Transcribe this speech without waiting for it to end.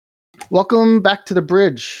Welcome back to The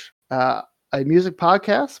Bridge, a music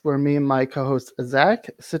podcast where me and my co-host Zach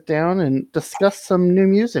sit down and discuss some new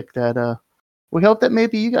music that we hope that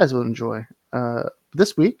maybe you guys will enjoy.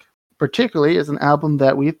 This week, particularly, is an album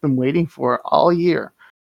that we've been waiting for all year.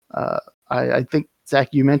 I think, Zach,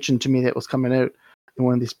 you mentioned to me that it was coming out in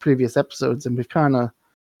one of these previous episodes, and we've kind of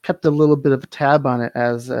kept a little bit of a tab on it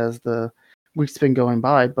as the weeks been going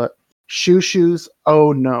by. But Xiu Xiu's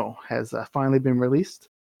 "Oh No" has finally been released.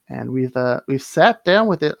 And we've sat down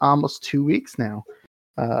with it almost 2 weeks now,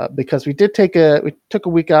 because we took a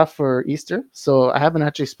week off for Easter, so I haven't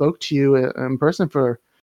actually spoke to you in person for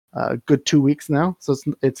a good 2 weeks now. So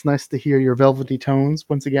it's nice to hear your velvety tones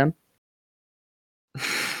once again.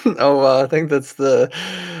 I think that's the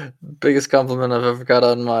biggest compliment I've ever got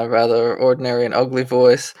on my rather ordinary and ugly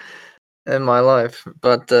voice in my life,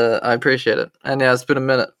 but I appreciate it. And yeah, it's been a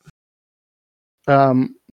minute.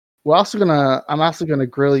 I'm also gonna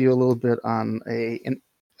grill you a little bit on an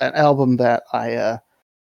album that I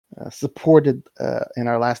supported in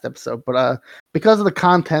our last episode, but because of the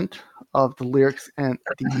content of the lyrics and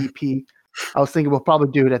the EP, I was thinking we'll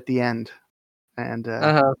probably do it at the end, and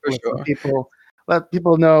let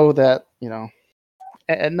people know that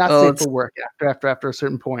and not safe for work after a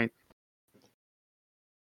certain point.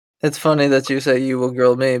 It's funny that you say you will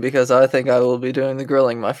grill me, because I think I will be doing the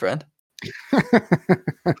grilling, my friend.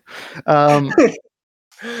 All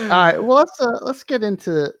right. Well, let's get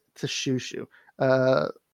into Xiu Xiu.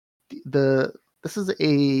 This is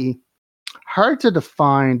a hard to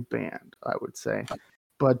define band, I would say,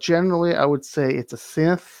 but generally, I would say it's a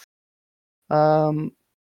synth.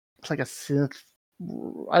 It's like a synth.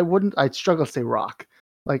 I'd struggle to say rock,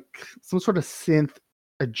 like some sort of synth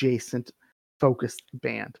adjacent focused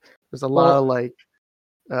band. There's a lot of like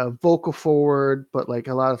vocal forward, but like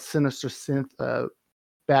a lot of sinister synth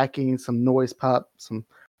backing, some noise pop, some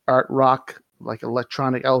art rock, like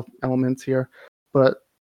electronic elements here. But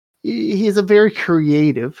he's a very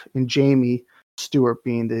creative, and Jamie Stewart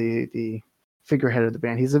being the figurehead of the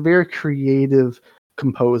band, he's a very creative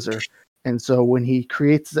composer. And so when he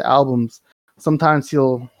creates his albums, sometimes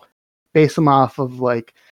he'll base them off of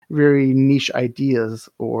like very niche ideas,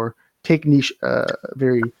 or take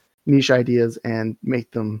very niche ideas and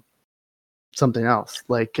make them something else.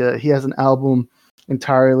 Like he has an album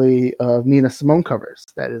entirely of Nina Simone covers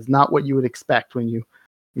that is not what you would expect when you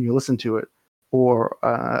listen to it, or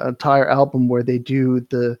an entire album where they do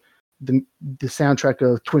the soundtrack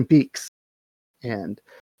of Twin Peaks. And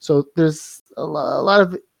so there's a lot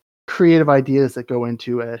of creative ideas that go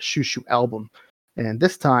into a Xiu Xiu album. And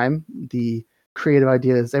this time, the creative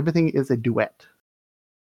idea is everything is a duet.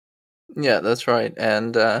 Yeah, that's right.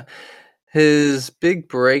 And his big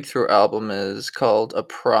breakthrough album is called A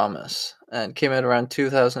Promise, and came out around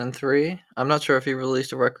 2003. I'm not sure if he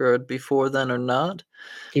released a record before then or not,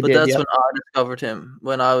 that's when I discovered him,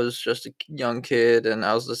 when I was just a young kid and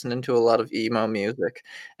I was listening to a lot of emo music,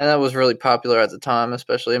 and that was really popular at the time,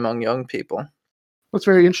 especially among young people. What's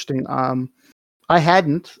very interesting, I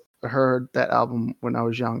hadn't heard that album when I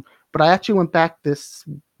was young, but I actually went back this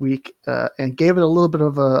week and gave it a little bit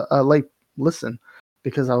of a late listen,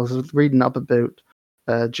 because I was reading up about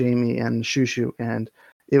Jamie and Xiu Xiu, and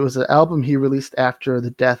it was an album he released after the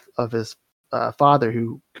death of his father,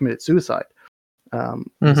 who committed suicide.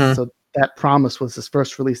 So that Promise was his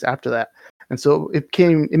first release after that, and so it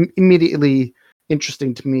became immediately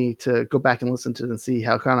interesting to me to go back and listen to it and see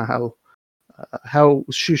how Xiu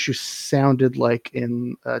Xiu sounded like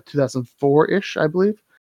in 2004-ish, I believe.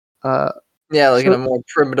 In a more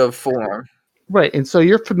primitive form. Right, and so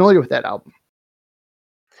you're familiar with that album.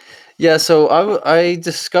 Yeah, so I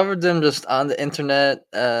discovered them just on the internet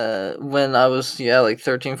when I was, like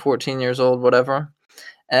 13, 14 years old, whatever.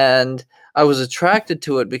 And I was attracted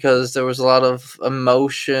to it because there was a lot of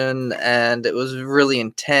emotion and it was really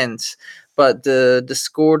intense. But the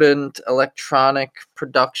discordant electronic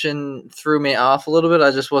production threw me off a little bit.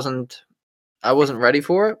 I wasn't ready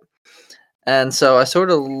for it. And so I sort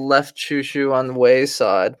of left Xiu Xiu on the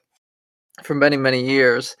wayside for many, many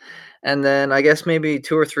years. And then I guess maybe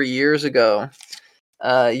 2 or 3 years ago,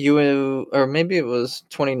 or maybe it was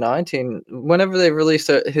 2019, whenever he released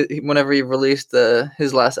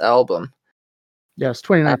his last album. Yeah, it's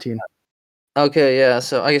 2019. Okay, yeah,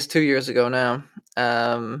 so I guess 2 years ago now.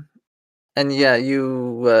 And yeah,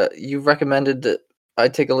 you recommended that I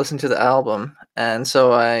take a listen to the album, and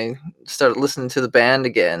so I started listening to the band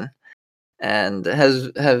again, and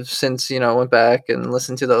have since went back and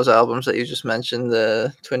listened to those albums that you just mentioned,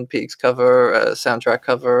 the Twin Peaks cover, soundtrack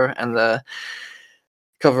cover, and the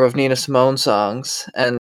cover of Nina Simone songs,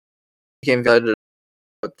 and became excited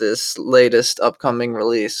about this latest upcoming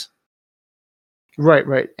release.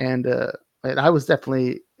 Right. And I was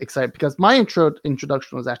definitely excited because my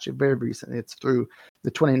introduction was actually very recent. It's through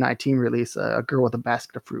the 2019 release, A Girl with a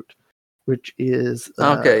Basket of Fruit, which is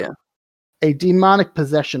Okay, yeah. a demonic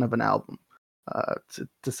possession of an album,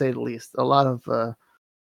 to say the least. A lot of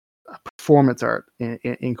performance art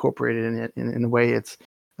incorporated in it, in the way it's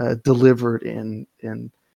delivered and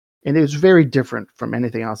it was very different from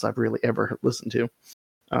anything else I've really ever listened to.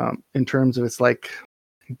 In terms of its like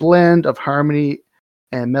blend of harmony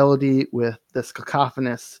and melody with this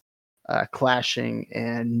cacophonous clashing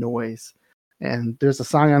and noise. And there's a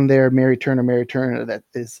song on there, Mary Turner, that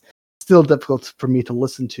is still difficult for me to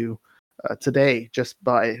listen to today just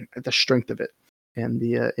by the strength of it and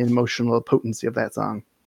the emotional potency of that song.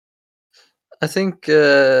 I think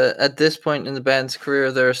at this point in the band's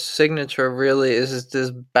career, their signature really is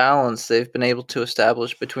this balance they've been able to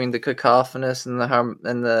establish between the cacophonous and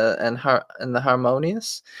the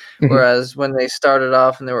harmonious. Mhm. Whereas when they started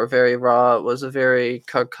off and they were very raw, it was a very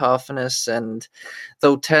cacophonous and,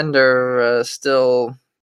 though tender, still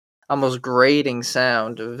almost grating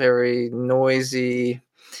sound, a very noisy,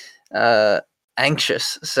 uh,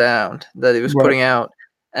 anxious sound that he was Right. putting out.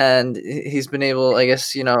 And he's been able, I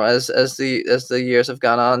guess, as the years have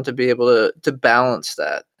gone on, to be able to balance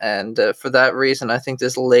that. And for that reason, I think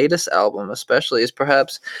this latest album, especially, is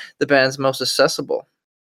perhaps the band's most accessible.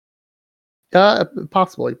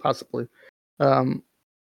 Possibly. Um,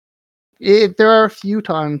 there are a few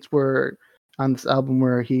times where on this album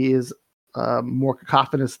where he is more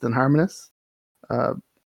cacophonous than harmonious. Uh,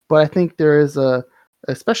 but I think there is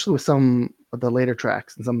especially with some of the later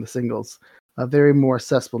tracks and some of the singles, a very more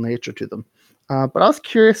accessible nature to them. But I was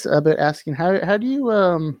curious about asking how do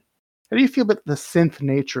you feel about the synth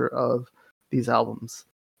nature of these albums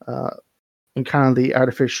uh, and kind of the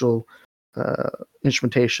artificial uh,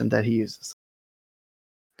 instrumentation that he uses?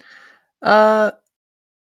 Uh,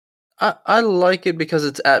 I like it because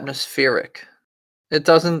it's atmospheric. It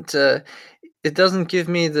doesn't. It doesn't give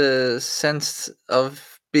me the sense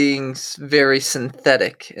of being very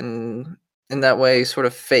synthetic in that way, sort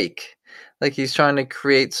of fake. Like he's trying to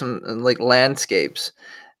create some like landscapes,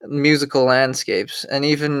 musical landscapes, and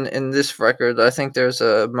even in this record, I think there's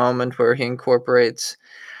a moment where he incorporates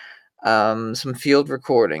some field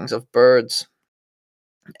recordings of birds,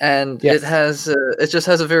 and Yes. it just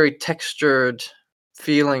has a very textured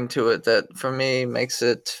feeling to it that for me makes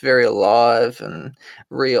it very alive and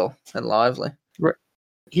real and lively. Right.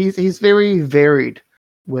 He's very varied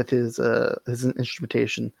with his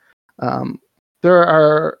instrumentation. Um, there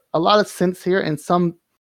are a lot of synths here, and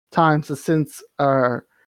sometimes the synths are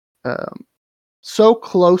um, so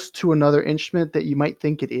close to another instrument that you might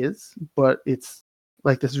think it is, but it's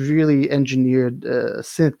like this really engineered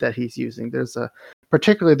synth that he's using. There's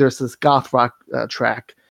this goth rock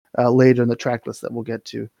track later in the track list that we'll get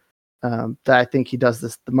to, that I think he does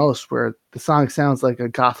this the most, where the song sounds like a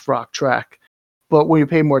goth rock track, but when you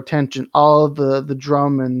pay more attention, all of the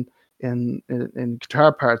drum and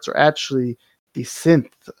guitar parts are actually these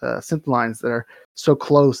synth lines that are so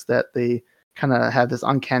close that they kind of have this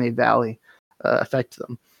uncanny valley effect to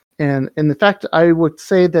them. And in fact, I would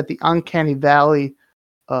say that the uncanny valley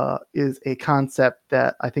is a concept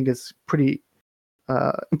that I think is pretty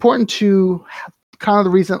important to kind of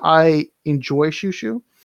the reason I enjoy Xiu Xiu.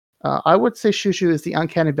 I would say Xiu Xiu is the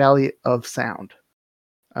uncanny valley of sound.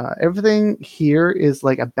 Everything here is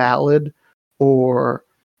like a ballad or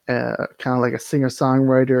kind of like a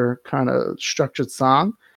singer-songwriter kind of structured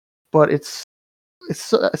song, but it's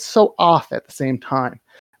so off at the same time,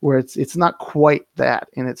 where it's not quite that,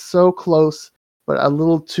 and it's so close, but a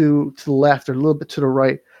little to the left or a little bit to the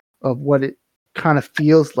right of what it kind of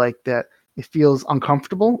feels like. That it feels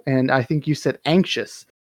uncomfortable, and I think you said anxious.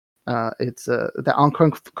 It's that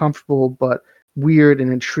uncomfortable but weird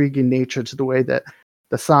and intriguing nature to the way that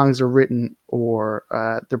the songs are written or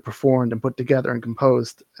they're performed and put together and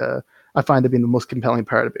composed. I find to be the most compelling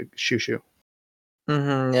part of it, Xiu Xiu.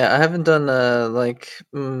 Yeah, I haven't done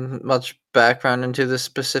much background into this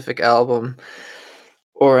specific album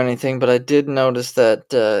or anything, but I did notice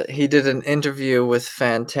that he did an interview with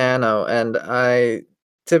Fantano, and I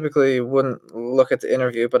typically wouldn't look at the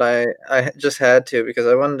interview, but just had to because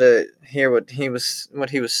I wanted to hear what he was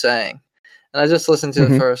saying, and I just listened to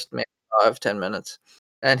the Mhm. first maybe 5-10 minutes,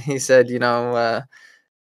 and he said,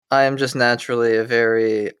 I am just naturally a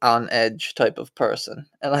very on edge type of person,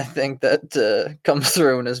 and I think that comes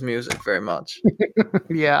through in his music very much.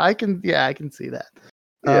 Yeah, I can see that.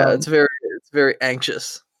 Yeah, Um, it's very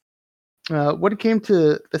anxious. when it came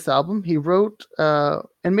to this album, he wrote,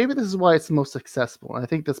 and maybe this is why it's the most accessible. I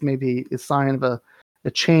think this may be a sign of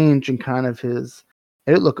a change in kind of his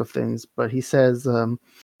outlook of things. But he says the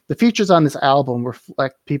features on this album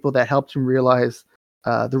reflect people that helped him realize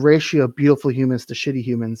the ratio of beautiful humans to shitty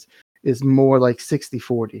humans is more like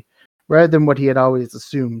 60-40, rather than what he had always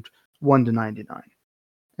assumed, 1 to 99.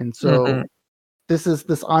 And so this is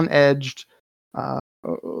this unedged,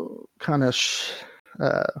 kind of,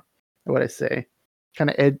 what I say, kind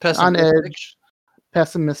of unedged,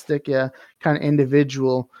 pessimistic, kind of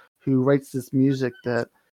individual who writes this music that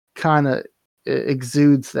kind of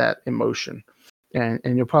exudes that emotion. And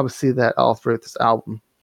you'll probably see that all throughout this album.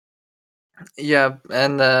 Yeah,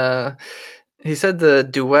 and he said the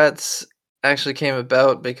duets actually came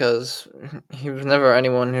about because he was never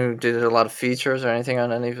anyone who did a lot of features or anything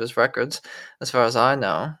on any of his records, as far as I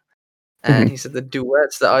know. And he said the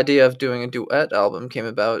idea of doing a duet album came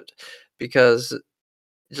about because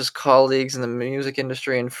just colleagues in the music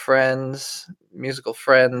industry and friends, musical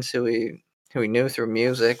friends who he knew through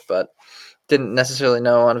music, but didn't necessarily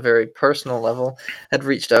know on a very personal level, had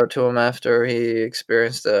reached out to him after he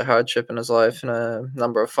experienced a hardship in his life and a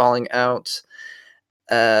number of falling outs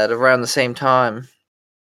at around the same time.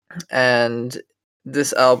 And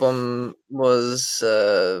this album was,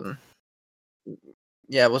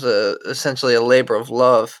 essentially a labor of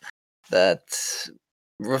love that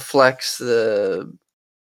reflects the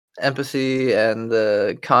empathy and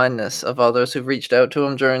the kindness of others who've reached out to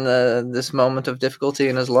him during this moment of difficulty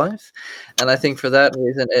in his life. And I think for that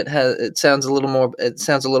reason it sounds a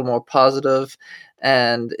little more positive,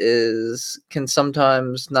 and is can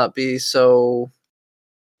sometimes not be so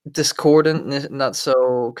discordant, not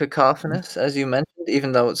so cacophonous as you mentioned,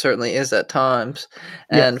 even though it certainly is at times.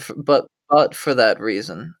 Yes. And but for that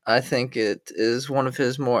reason, I think it is one of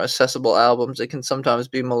his more accessible albums. It can sometimes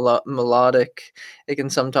be melodic. It can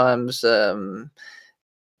sometimes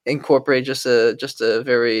incorporate just a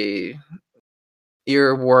very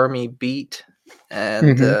earwormy beat,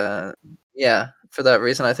 and yeah. For that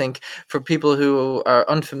reason, I think for people who are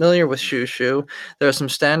unfamiliar with Xiu Xiu, there are some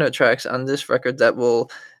standout tracks on this record that will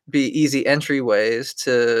be easy entryways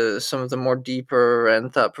to some of the more deeper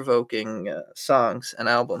and thought-provoking songs and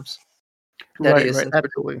albums that he Right, has right, since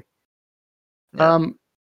produced. absolutely. Yeah.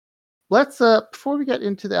 Let's before we get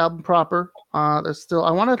into the album proper, I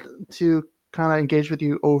wanted to kind of engage with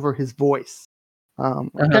you over his voice. I'm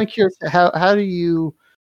kind of curious, how do you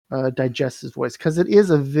digest his voice, because it is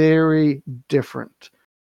a very different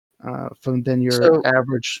than your So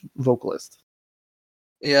average vocalist.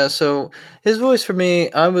 yeah, so his voice for me,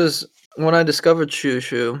 when I discovered Xiu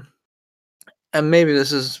Xiu, and maybe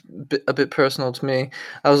this is a bit personal to me.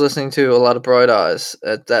 I was listening to a lot of Bright Eyes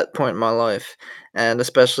at that point in my life, and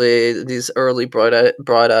especially these early Bright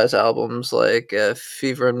Eyes albums like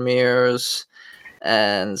Fever and Mirrors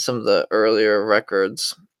and some of the earlier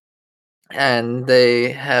records. And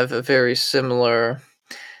they have a very similar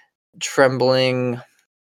trembling,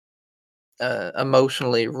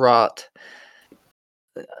 emotionally wrought,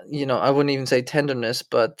 I wouldn't even say tenderness,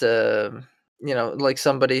 but like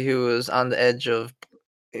somebody who is on the edge of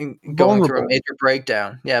going through a Vulnerable. major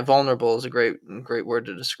breakdown. Yeah, vulnerable is a great word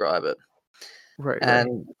to describe it. Right, right.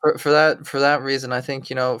 And for that reason, I think,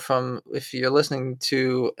 from if you're listening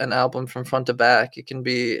to an album from front to back, it can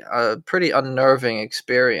be a pretty unnerving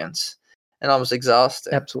experience and almost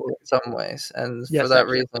exhausting Absolutely. in some ways. And for Yes, that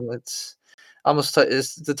actually. reason, it's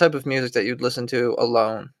the type of music that you'd listen to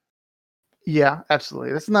alone. Yeah,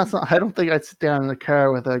 absolutely. This is not something, I don't think I'd sit down in the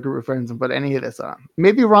car with a group of friends and put any of this on.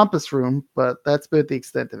 Maybe Rumpus Room, but that's about the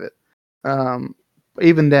extent of it. Um,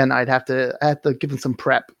 Even then, I have to give him some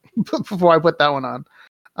prep before I put that one on.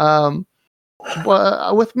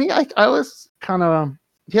 But with me, I was kind of,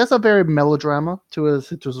 he has a very melodrama to his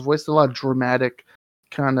voice, a lot of dramatic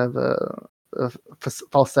kind of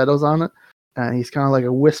falsettos on it. And he's kind of like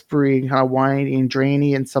a whispery, kind of whiny and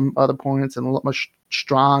drainy in some other points, and a lot more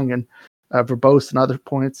strong and verbose in other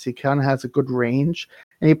points. He kind of has a good range,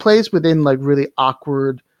 and he plays within like really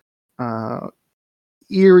awkward, uh,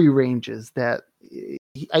 eerie ranges that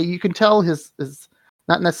you can tell his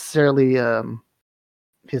not necessarily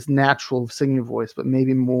his natural singing voice, but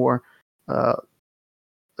maybe more uh,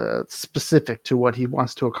 specific to what he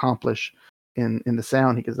wants to accomplish in the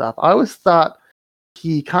sound he gives off. I always thought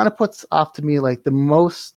he kind of puts off to me like the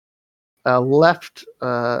most left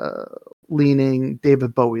leaning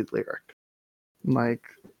David Bowie lyric. Like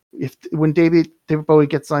when David Bowie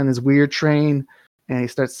gets on his weird train and he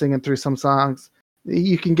starts singing through some songs,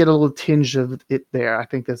 you can get a little tinge of it there. I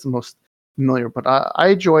think that's the most familiar, but I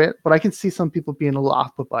enjoy it. But I can see some people being a little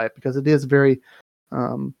off put by it because it is very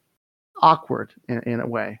awkward in a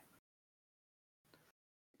way.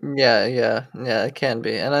 Yeah, it can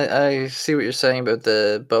be, and I see what you're saying about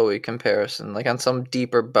the Bowie comparison, like, on some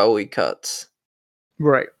deeper Bowie cuts,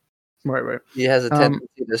 Right, right. he has a Um,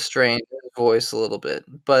 tendency to strain his voice a little bit,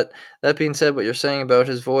 but that being said, what you're saying about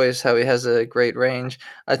his voice, how he has a great range,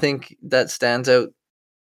 I think that stands out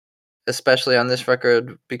especially on this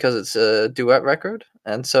record because it's a duet record,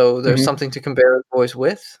 and so there's mhm, something to compare his voice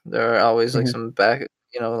with. There are always, like, mhm. some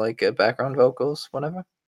like, background vocals, whatever.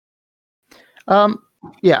 Um,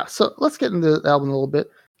 yeah. So let's get into the album a little bit.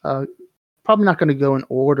 Uh, Probably not going to go in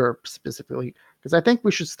order specifically because I think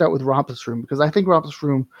we should start with Rompus Room because I think Rompus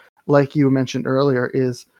Room, like you mentioned earlier,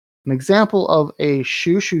 is an example of a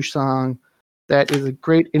Xiu Xiu song that is a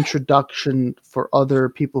great introduction for other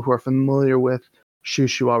people who are familiar with Xiu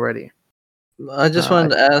Xiu already. I just Uh, I,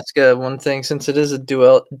 wanted to ask, one thing, since it is a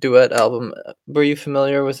duet album, were you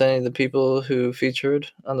familiar with any of the people who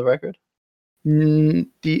featured on the record?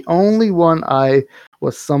 the only one I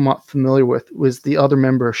was somewhat familiar with was the other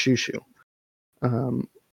member of Xiu Xiu, um,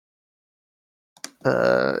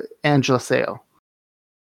 Angela Sale,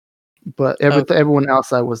 but everyone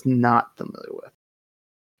else I was not familiar with.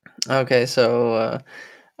 Okay, so,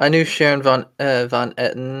 I knew Sharon Von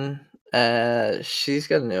Etten, she's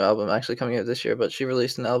got a new album actually coming out this year, but she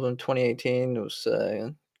released an album in 2018, it was,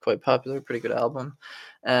 quite popular, pretty good album,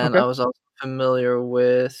 and Okay. I was also familiar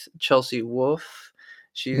with Chelsea Wolfe.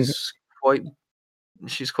 Mhm. She's quite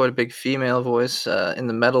she's quite a big female voice, in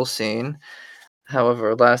the metal scene. However,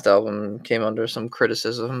 her last album came under some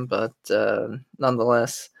criticism, but,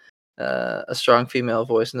 nonetheless, a strong female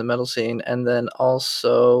voice in the metal scene, and then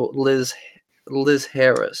also Liz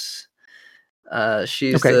Harris.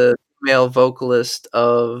 She's Okay. the male vocalist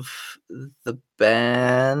of the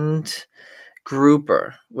band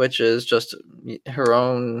Grouper, which is just her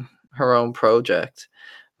own project,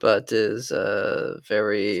 but is a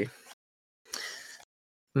very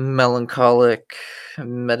melancholic,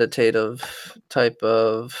 meditative type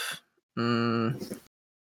of, mm,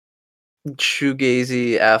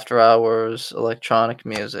 shoegazy after hours electronic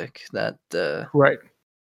music that, Right.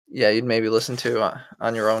 yeah, you'd maybe listen to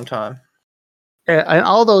on your own time. And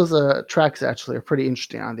all those tracks actually are pretty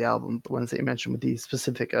interesting on the album. The ones that you mentioned with these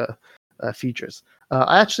specific features.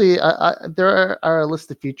 There are a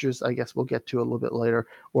list of features. I guess we'll get to a little bit later,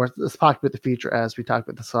 or let's talk about the feature as we talk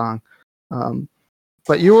about the song. Um,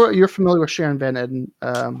 but you're familiar with Sharon Van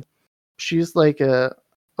Etten. She's like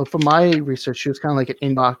from my research, she was kind of like an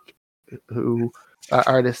indie rock who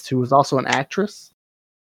artist who was also an actress.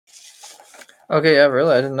 Okay, yeah,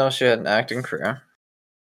 really, I didn't know she had an acting career.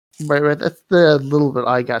 Right. That's the little bit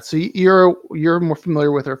I got. So you're more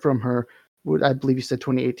familiar with her from her, what I believe you said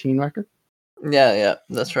 2018 record. Yeah,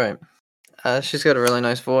 that's right. She's got a really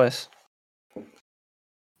nice voice.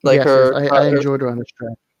 Like Yes, yes, I enjoyed her on this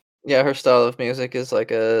track. her style of music is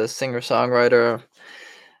like a singer-songwriter.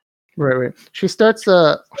 Right. She starts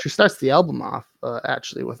the album off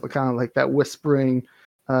actually with a kind of like that whispering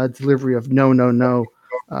delivery of no no no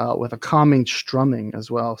with a calming strumming as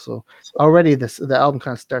well. So already the album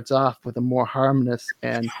kind of starts off with a more harmonious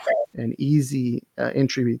and an easy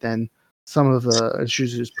entry than some of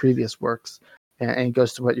Shuzu's previous works, and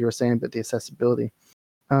goes to what you were saying about the accessibility.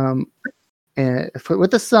 Um,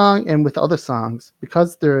 with this song and with other songs,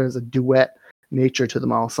 because there is a duet nature to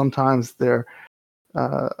them all, sometimes they're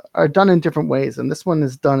are done in different ways, and this one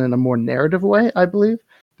is done in a more narrative way, I believe.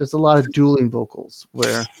 There's a lot of dueling vocals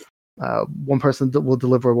where one person will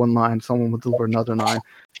deliver one line, someone will deliver another line,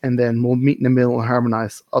 and then we'll meet in the middle and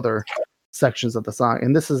harmonize other sections of the song.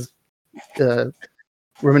 And this is uh,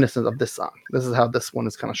 reminiscent of this song. This is how this one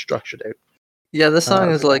is kind of structured out. Yeah, this song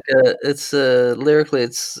Uh, is like it's lyrically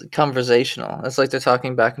it's conversational. It's like they're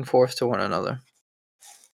talking back and forth to one another.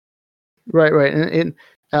 right, and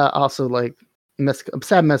also like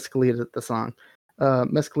sad mescalita, the song,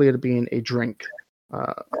 mescalita being a drink,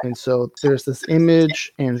 and so there's this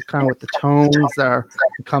image and kind of with the tones that are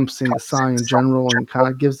encompassing the song in general, and kind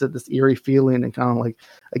of gives it this eerie feeling and kind of like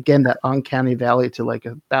again that uncanny valley to like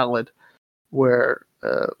a ballad where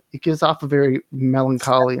it gives off a very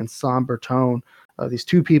melancholy and somber tone of these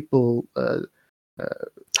two people uh,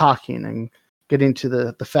 talking and getting to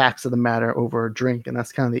the facts of the matter over a drink, and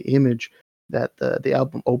that's kind of the image that the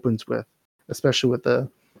album opens with, especially with the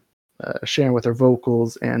sharing with her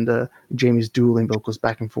vocals and Jamie's dueling vocals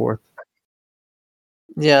back and forth.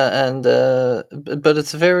 Yeah, and but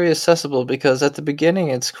it's very accessible because at the beginning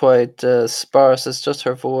it's quite sparse. It's just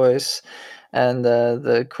her voice and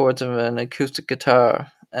the chords of an acoustic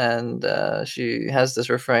guitar, and she has this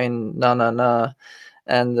refrain "na na na,"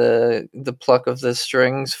 and the pluck of the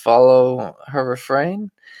strings follow her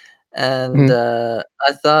refrain, and Mhm.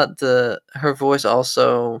 I thought her voice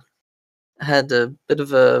also had a bit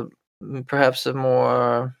of perhaps a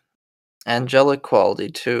more angelic quality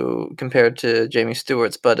to compared to Jamie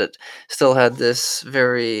Stewart's, but it still had this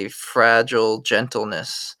very fragile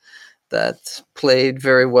gentleness that played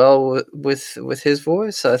very well with his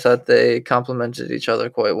voice. I thought they complemented each other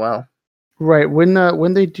quite well. Right, when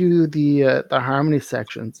they do the harmony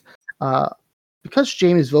sections, uh, because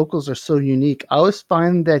Jamie's vocals are so unique, I always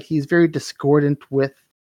find that he's very discordant with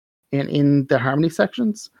and in the harmony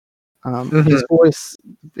sections. His Mhm. voice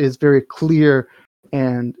is very clear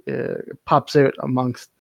and pops out amongst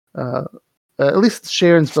uh, at least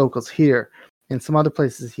Sharon's vocals here. In some other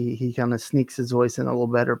places, he kind of sneaks his voice in a little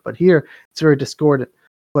better, but here it's very discordant.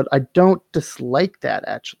 But I don't dislike that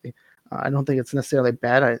actually. I don't think it's necessarily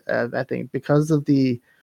bad. I think because of the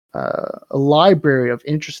a library of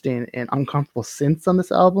interesting and uncomfortable synths on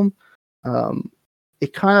this album, um,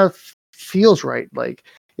 it kind of feels right. Like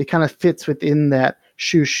it kind of fits within that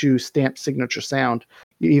Xiu Xiu stamp signature sound,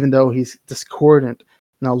 even though he's discordant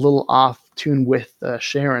and a little off tune with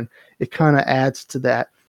Sharon. It kind of adds to that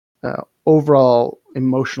overall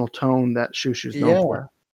emotional tone that Xiu Xiu's known for.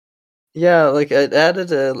 Yeah. Yeah, like, it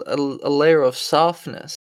added a layer of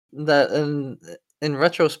softness that in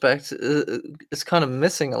retrospect, is kinda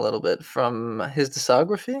missing a little bit from his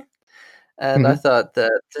discography, and I Hmm. thought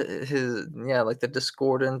that his yeah, like, the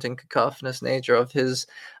discordant and cacophonous nature of his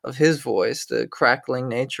voice, the crackling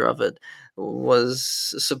nature of it,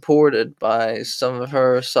 was supported by some of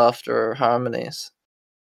her softer harmonies.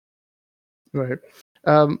 Right.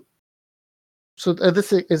 Um, so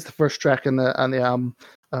this is the first track on the album.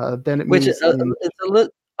 Then it Which, moves in. it's a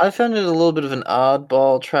lit I found it a little bit of an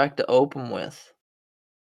oddball track to open with.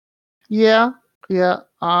 Yeah, yeah.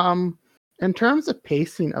 In terms of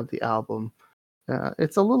pacing of the album,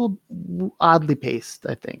 it's a little oddly paced,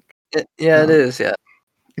 I think. Yeah, it Um, is, yeah.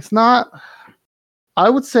 it's not. I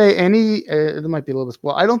would say any. There might be a little bit.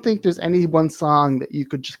 Well, I don't think there's any one song that you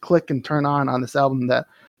could just click and turn on this album that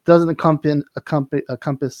doesn't encompass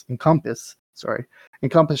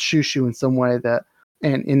Shoo Shoo in some way that,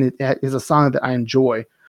 and in it is a song that I enjoy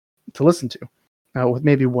to listen to, with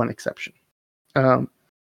maybe one exception. Um,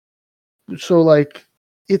 so like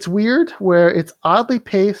it's weird where it's oddly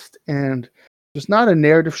paced and there's not a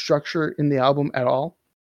narrative structure in the album at all.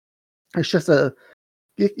 It's just it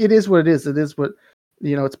is what it is. It is what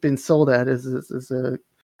it's been sold at is a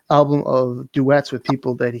album of duets with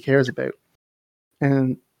people that he cares about.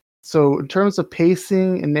 And so in terms of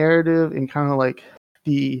pacing and narrative and kind of like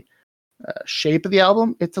the shape of the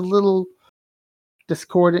album, it's a little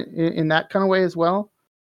discordant in that kind of way as well.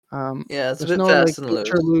 Yeah, it's a There's bit no like fast and loose.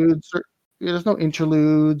 interludes or there's no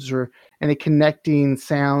interludes or any connecting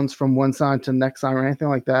sounds from one song to the next song or anything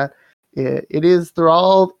like that. It is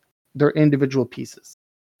they're individual pieces,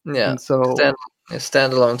 Yeah, and so stand yeah,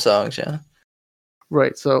 standalone songs, yeah.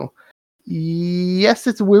 right. So yes,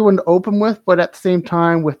 it's a weird one to open with, but at the same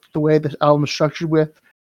time, with the way the album is structured,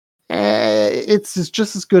 it's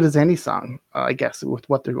just as good as any song, I guess, with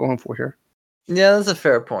what they're going for here. Yeah, that's a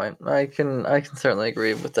fair point. I can certainly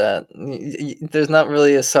agree with that. There's not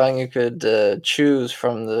really a song you could, choose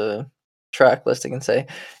from the track listing and say,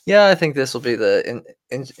 "Yeah, I think this will be the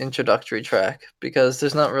introductory track," because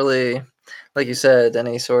there's not really, like you said,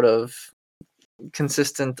 any sort of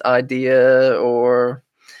consistent idea or,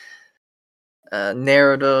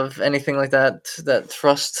 narrative, anything like that that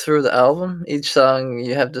thrusts through the album. Each song,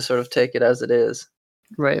 you have to sort of take it as it is.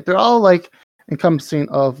 Right? They're all like encompassing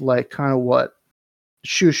of like kind of what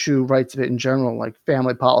Shoo Shoo writes of it in general, like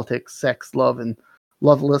family politics, sex, love, and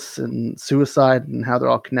loveless, and suicide, and how they're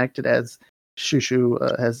all connected. As Shoo Shoo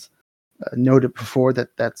has noted before,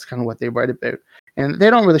 that's kind of what they write about, and they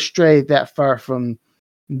don't really stray that far from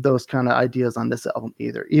those kind of ideas on this album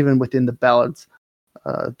either, even within the ballads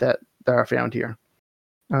that are found here.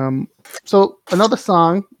 Um, so another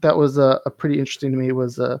song that was a pretty interesting to me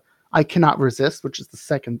was "I Cannot Resist," which is the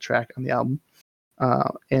second track on the album.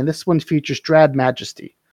 And this one features Drad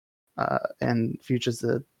Majesty, and features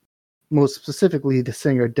most specifically the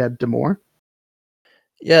singer Deb Demore.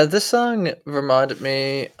 Yeah, this song reminded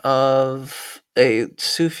me of a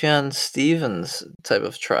Sufjan Stevens type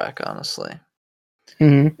of track, honestly.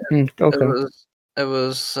 It Okay,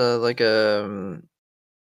 was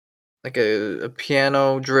like a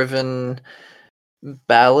piano-driven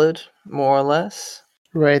ballad, more or less.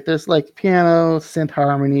 right. There's like piano, synth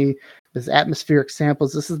harmony. There's atmospheric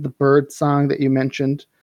samples. This is the bird song that you mentioned.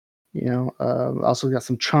 Also got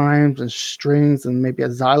some chimes and strings and maybe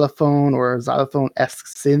a xylophone or a xylophone-esque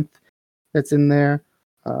synth that's in there.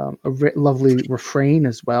 Lovely refrain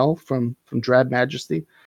as well from Drab Majesty.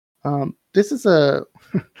 This is a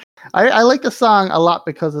I like the song a lot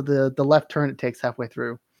because of the left turn it takes halfway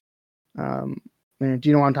through. And do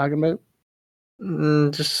you know what I'm talking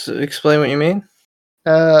about? Just explain what you mean.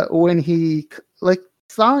 When he like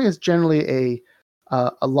song is generally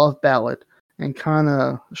a love ballad and kind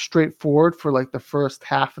of straightforward for like the first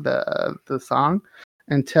half of the song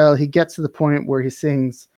until he gets to the point where he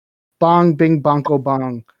sings "Bong Bing Bonko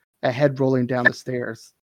Bong," a head rolling down the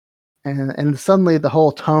stairs, and suddenly the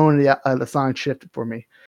whole tone of the song shifted for me,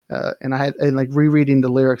 and like rereading the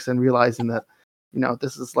lyrics and realizing that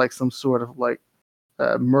this is like some sort of like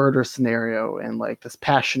murder scenario and like this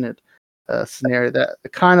passionate scenario that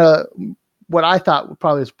kind of what I thought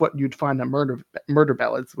probably is what you'd find on murder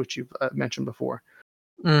ballads, which you've mentioned before.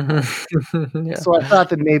 Yeah. So I thought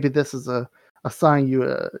that maybe this is a song you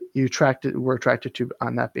were attracted to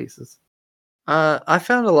on that basis. I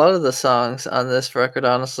found a lot of the songs on this record,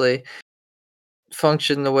 honestly,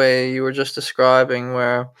 function the way you were just describing,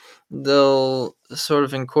 where they'll sort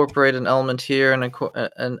of incorporate an element here and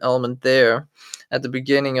an element there at the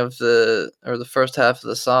beginning of the first half of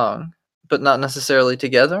the song, but not necessarily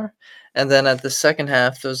together. And then at the second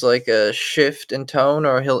half, there's like a shift in tone,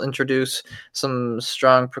 or he'll introduce some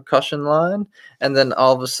strong percussion line, and then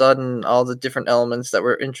all of a sudden, all the different elements that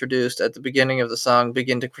were introduced at the beginning of the song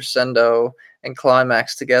begin to crescendo and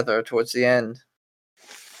climax together towards the end.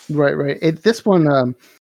 Right. This one,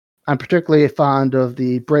 I'm particularly fond of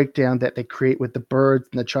the breakdown that they create with the birds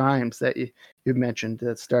and the chimes that you mentioned.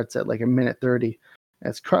 That starts at like a minute 30.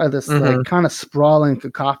 It's this like kind of sprawling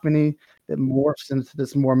cacophony that morphs into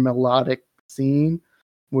this more melodic scene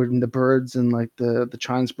when the birds and like the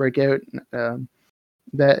chimes break out.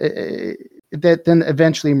 That then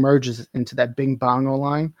eventually merges into that bing bongo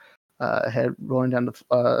line, head rolling down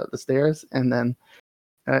the stairs, and then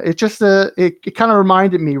it just it kind of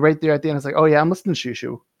reminded me right there at the end. It's like, oh yeah, I'm listening to Xiu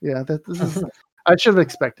Xiu. Yeah, this is. I should have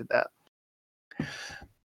expected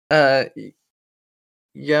that.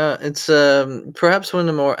 Yeah, it's perhaps one of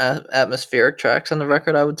the more atmospheric tracks on the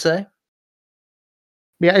record, I would say.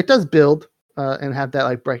 Yeah, it does build and have that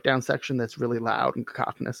like breakdown section that's really loud and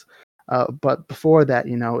cacophonous. But before that,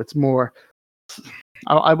 it's more.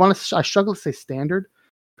 I struggle to say standard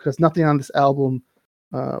because nothing on this album,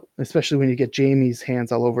 especially when you get Jamie's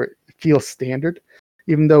hands all over it, feels standard.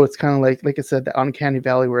 Even though it's kind of like I said, the uncanny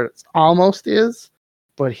valley where it almost is,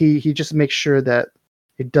 but he just makes sure that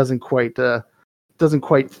it doesn't quite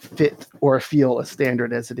fit or feel as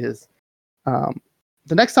standard as it is. The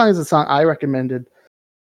next song is a song I recommended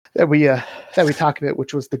that we talked about,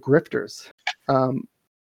 which was the Grifters.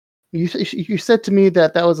 You said to me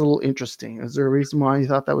that was a little interesting. Is there a reason why you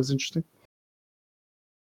thought that was interesting?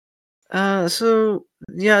 So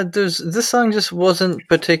yeah, this song just wasn't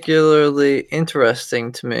particularly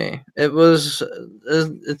interesting to me.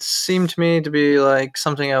 It seemed to me to be like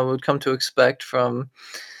something I would come to expect from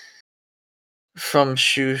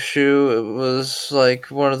Xiu Xiu. It was like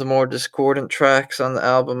one of the more discordant tracks on the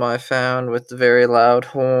album I found, with the very loud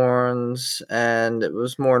horns, and it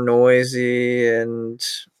was more noisy and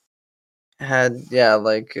had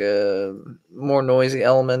like more noisy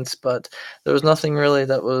elements, but there was nothing really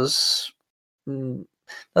that was not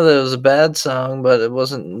that it was a bad song, but it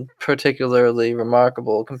wasn't particularly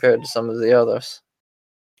remarkable compared to some of the others.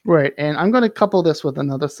 Right, and I'm going to couple this with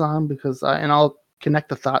another song because, and I'll connect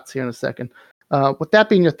the thoughts here in a second. With that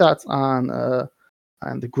being your thoughts on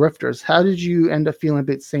the Grifters, how did you end up feeling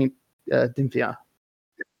about Saint Dymphia?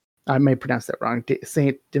 I may pronounce that wrong.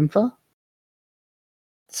 Saint Dympha.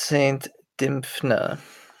 Saint Dymphna.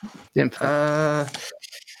 Dympha.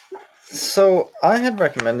 So I had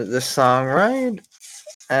recommended this song, right?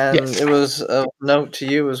 And Yes. it was a note to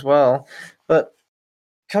you as well. But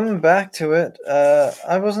coming back to it,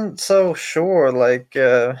 I wasn't so sure. Like,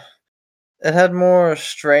 it had more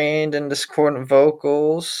strained and discordant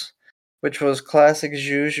vocals, which was classic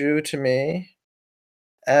Xiu Xiu to me.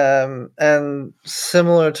 And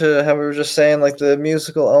similar to how we were just saying, like the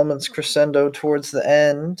musical elements crescendo towards the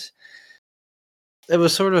end. It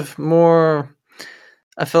was sort of more.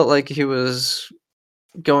 I felt like he was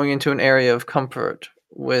going into an area of comfort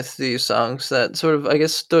with these songs that sort of, I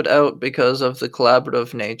guess, stood out because of the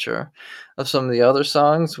collaborative nature of some of the other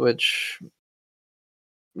songs, which,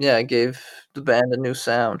 yeah, gave the band a new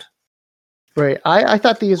sound. Right. I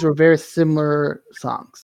thought these were very similar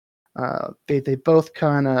songs. They both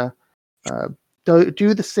kind of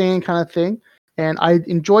do the same kind of thing, and I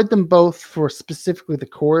enjoyed them both for specifically the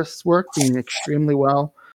chorus work being extremely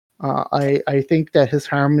well. I think that his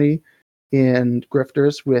harmony in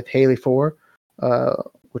Grifters with Haley Four,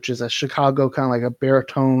 which is a Chicago kind of like a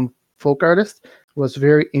baritone folk artist, was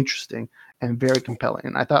very interesting. and very compelling.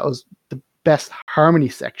 And I thought it was the best harmony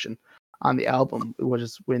section on the album, which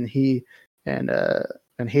is when he and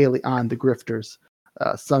Haley on the Grifters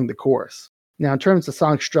sung the chorus. Now, in terms of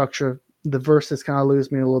song structure, the verses kind of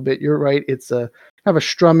lose me a little bit. You're right; it's a kind of a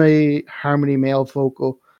strummy harmony, male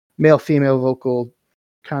female vocal,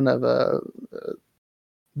 kind of a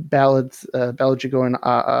ballads you going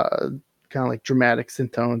kind of like dramatic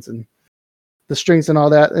synth tones and the strings and all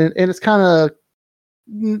that, and it's kind of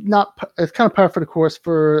not it's kind of par for the course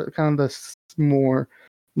for kind of the more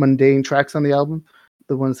mundane tracks on the album,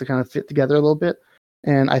 the ones that kind of fit together a little bit.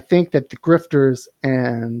 And I think that the Grifters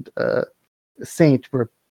and Saint were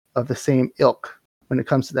of the same ilk when it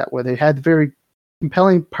comes to that, where they had very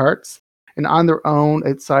compelling parts and on their own,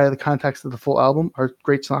 outside of the context of the full album, are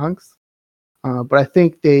great songs. But I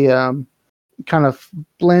think they kind of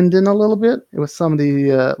blend in a little bit with some of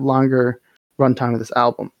the longer runtime of this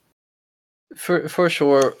album. For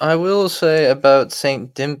sure. I will say about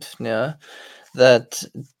Saint Dymphna that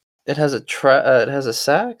it has it has a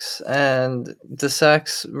sax, and the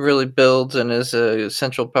sax really builds and is a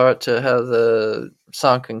central part to how the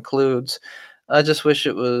song concludes. I just wish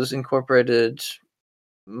it was incorporated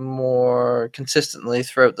more consistently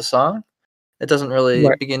throughout the song. It doesn't really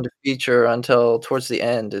Right. begin to feature until towards the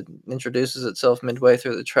end. It introduces itself midway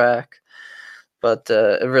through the track, but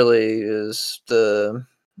it really is the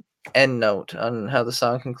end note on how the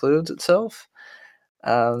song concludes itself.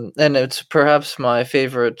 And it's perhaps my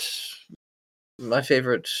favorite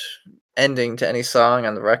ending to any song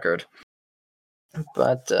on the record.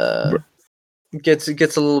 But gets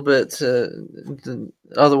a little bit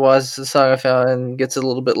otherwise the song I found gets a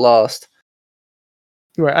little bit lost.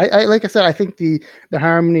 Right. I like I said, I think the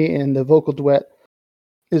harmony and the vocal duet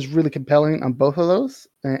is really compelling on both of those,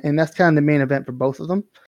 and that's kind of the main event for both of them.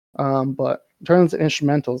 But in terms of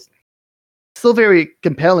instrumentals, still very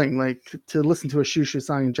compelling. Like to listen to a Xiu Xiu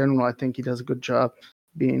song in general, I think he does a good job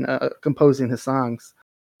being composing his songs.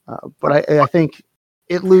 But I think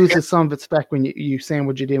it loses some of its effect when you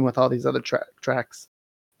sandwich it in with all these other tracks.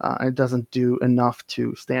 It doesn't do enough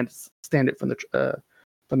to stand it from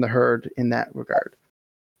the herd in that regard.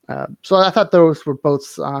 So I thought those were both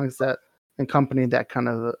songs that accompanied that kind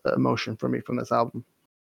of emotion for me from this album.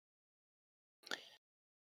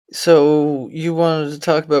 So you wanted to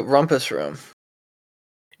talk about Rumpus Room.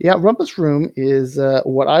 Yeah, Rumpus Room is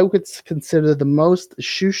what I would consider the most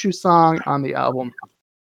Xiu Xiu song on the album.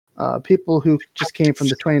 People who just came from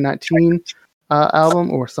the 2019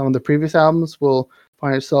 album or some of the previous albums will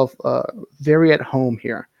find yourself very at home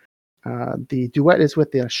here. The duet is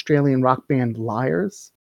with the Australian rock band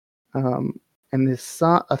Liars. And a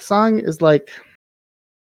song is like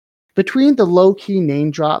between the low-key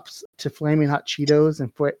name drops to Flaming Hot Cheetos and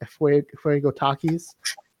Fuego Takis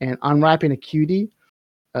and Unwrapping a Cutie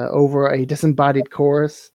over a disembodied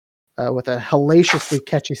chorus with a hellaciously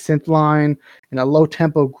catchy synth line and a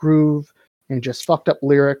low-tempo groove and just fucked up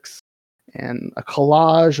lyrics and a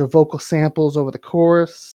collage of vocal samples over the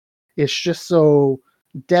chorus. It's just so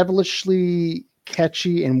devilishly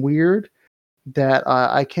catchy and weird that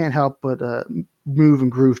I can't help but move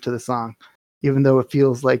and groove to the song, even though it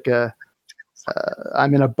feels like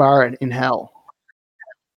I'm in a bar in hell.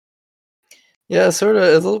 Yeah, sort of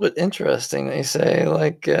a little bit interesting. They say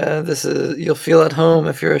like this is you'll feel at home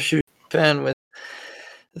if you're a Xiu fan with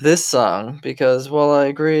this song because while I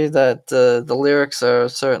agree that the lyrics are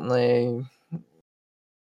certainly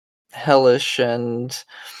hellish and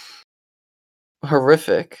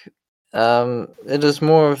horrific, it is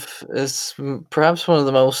more of is perhaps one of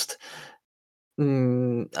the most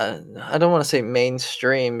I don't want to say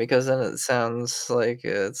mainstream because then it sounds like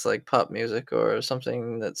it's like pop music or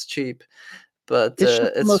something that's cheap. But It's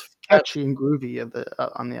just the it's most catchy and groovy of the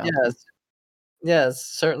on the yeah, album. it's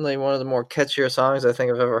certainly one of the more catchier songs I think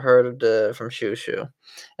I've ever heard from Xiu Xiu,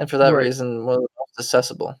 and for that Right, reason, one of the most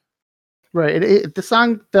accessible. right. The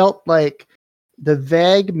song felt like the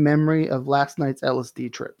vague memory of last night's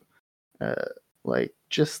LSD trip, uh, like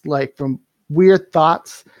just like from weird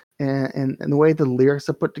thoughts and the way the lyrics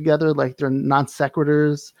are put together, like they're non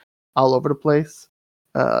sequiturs all over the place.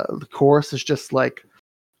 The chorus is just like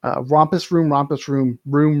rompus room,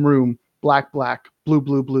 room, black, blue,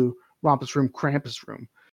 blue, rompus room, Krampus room.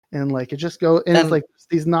 And like it just goes, and it's And like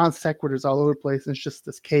these non sequiturs all over the place. And it's just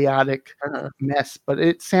this chaotic uh, mess, but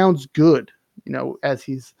it sounds good, as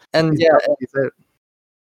and he's yeah, belting these out.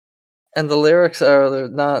 and the lyrics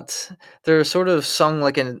they're sort of sung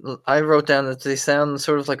like I wrote down that they sound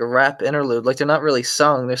sort of like a rap interlude, like they're not really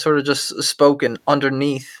sung, they're sort of just spoken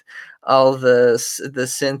underneath all the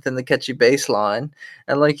synth and the catchy bass line.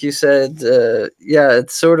 And like you said, yeah,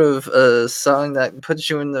 it's sort of a song that puts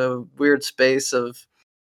you in the weird space of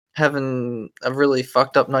having a really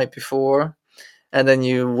fucked up night before, and then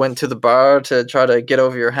you went to the bar to try to get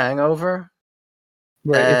over your hangover,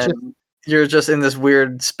 Right. It's just and you're just in this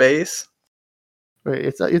weird space. right.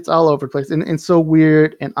 It's all over the place and so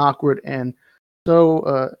weird and awkward and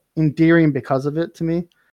so endearing because of it to me.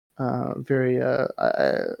 Very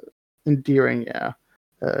endearing, yeah,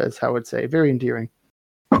 is how I would say. Very endearing.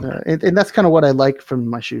 And that's kind of what I like from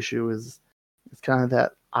my Xiu Xiu is it's kind of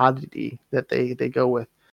that oddity that they go with,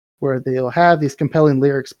 where they'll have these compelling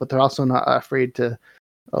lyrics, but they're also not afraid to,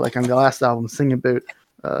 like on the last album, sing about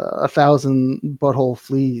 1,000 butthole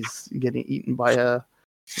fleas getting eaten by a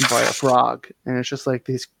frog, and it's just like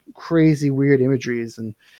these crazy weird imageries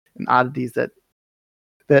and oddities that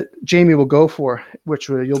Jamie will go for, which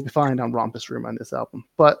you'll find on Rompus Room on this album.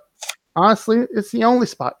 But honestly, it's the only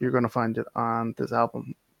spot you're going to find it on this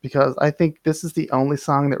album because I think this is the only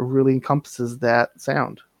song that really encompasses that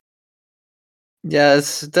sound. Yeah,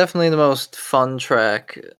 it's definitely the most fun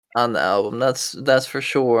track on the album. That's for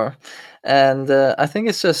sure. And I think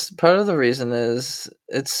it's just part of the reason is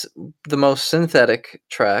it's the most synthetic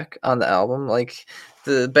track on the album. Like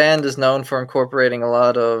the band is known for incorporating a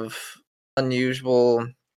lot of unusual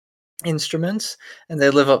instruments, and they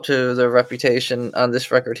live up to their reputation on this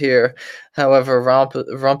record here. However,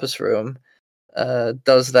 Rumpus Room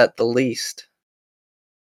does that the least,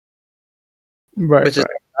 Right, which is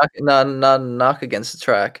right. not a knock against the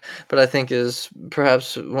track, but I think is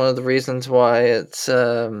perhaps one of the reasons why it's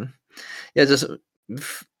yeah, just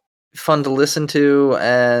f- fun to listen to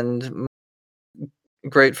and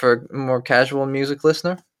great for a more casual music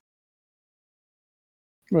listener.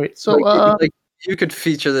 Right. Like you could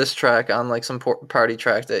feature this track on like some party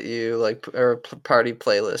track that you like or party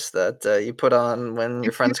playlist that you put on when your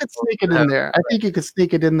You friends could come sneak it over to in have there. I think you could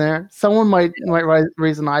sneak it in there. Someone might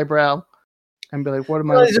raise an eyebrow and be like, "What am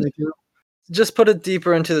I well, you listening to?" just put it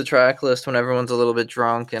deeper into the track list when everyone's a little bit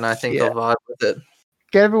drunk, and I think Yeah. they'll vibe with it.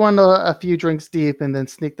 Get everyone a few drinks deep and then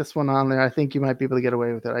sneak this one on there. I think you might be able to get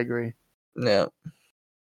away with it. I agree. Yeah.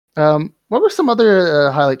 What were some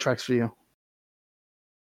other highlight tracks for you?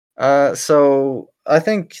 So I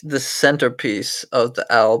think the centerpiece of the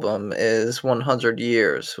album is 100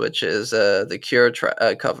 Years, which is the Cure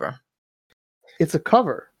cover. It's a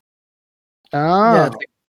cover. Yeah,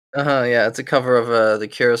 Oh, yeah, it's a cover of the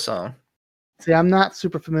Cure song. see, I'm not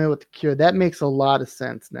super familiar with The Cure. That makes a lot of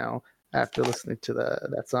sense now after listening to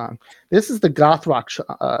that song. This is the goth rock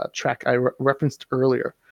track I referenced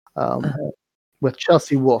earlier um, Uh-huh. with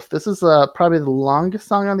Chelsea Wolfe. This is probably the longest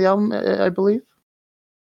song on the album, I believe.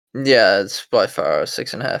 Yeah, it's by far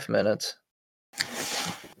 6.5 minutes.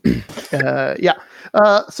 Yeah.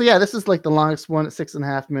 So yeah, this is like the longest one at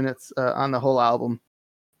 6.5 minutes on the whole album.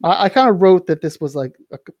 I kind of wrote that this was like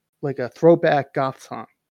a throwback goth song,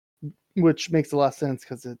 which makes a lot of sense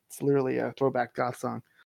because it's literally a throwback goth song.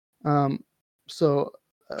 Um, so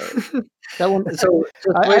uh, that one, So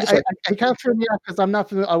just wait a second. I kind of threw me off because I'm not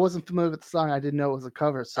familiar. I wasn't familiar with the song. I didn't know it was a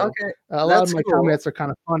cover. So Okay, a lot of that's my cool. comments are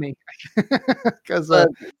kind of funny because But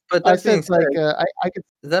but I that said being like said, I could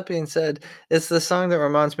that being said, it's the song that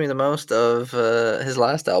reminds me the most of his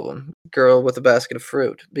last album, "Girl with a Basket of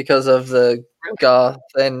Fruit," because of the really, goth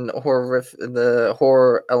and the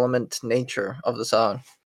horror element nature of the song.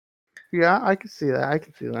 yeah, I can see that. I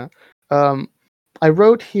can see that. Um, I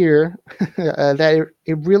wrote here that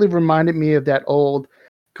it really reminded me of that old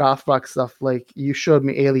goth rock stuff. Like you showed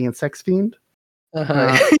me Alien Sex Fiend, Uh-huh.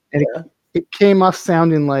 uh, and Yeah. it came off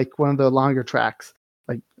sounding like one of the longer tracks,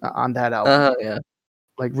 like on that album, Uh-huh, yeah.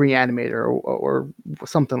 like Reanimator or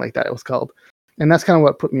something like that. It was called, and that's kind of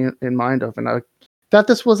what put me in mind of. And I thought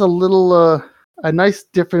this was a little a nice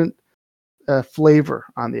different flavor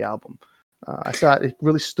on the album. I thought it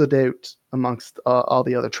really stood out amongst all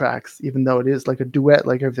the other tracks, even though it is like a duet,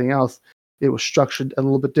 like everything else. It was structured a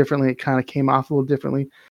little bit differently. It kind of came off a little differently,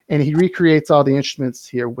 and he recreates all the instruments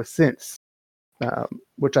here with synths,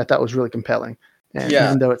 which I thought was really compelling. And Yeah.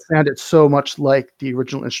 even though it sounded so much like the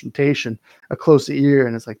original instrumentation, a close ear,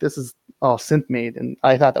 and it's like this is all synth made, and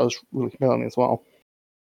I thought that was really compelling as well.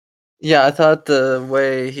 Yeah, I thought the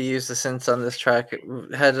way he used the synths on this track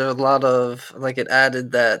had a lot of like it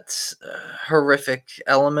added that horrific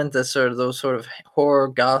element, that sort of those sort of horror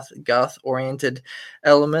goth oriented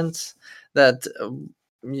elements that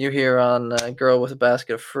you hear on "Girl with a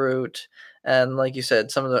Basket of Fruit," and like you said,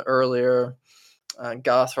 some of the earlier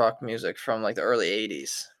goth rock music from like the early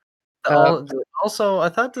 '80s. Uh, Also, I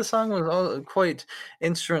thought the song was quite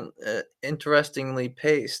interestingly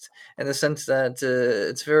paced in the sense that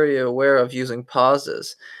it's very aware of using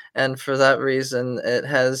pauses, and for that reason, it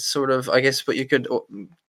has sort of, I guess, what you could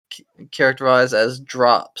characterize as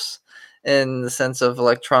drops in the sense of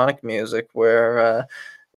electronic music, where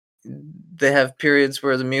they have periods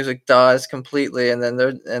where the music dies completely, and then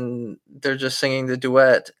they're just singing the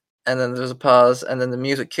duet, and then there's a pause, and then the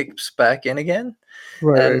music kicks back in again.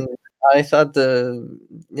 right. And I thought the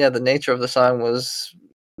nature of the song was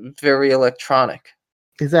very electronic.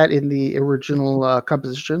 Is that in the original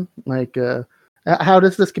composition? Like, how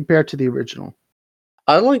does this compare to the original?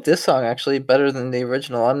 I like this song actually better than the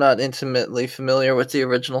original. I'm not intimately familiar with the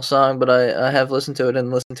original song, but I have listened to it and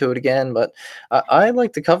listened to it again. But I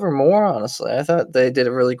like the cover more, honestly. I thought they did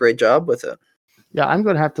a really great job with it. Yeah, I'm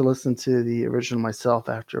going to have to listen to the original myself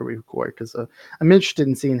after we record because I'm interested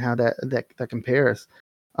in seeing how that compares.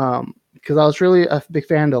 Because I was really a big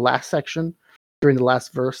fan of the last section during the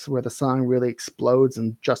last verse where the song really explodes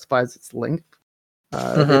and justifies its length.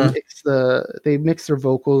 Hmm. They mix their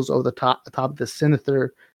vocals over the top of the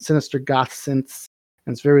sinister goth synths,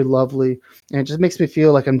 and it's very lovely. And it just makes me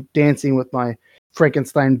feel like I'm dancing with my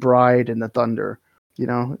Frankenstein bride in the thunder. You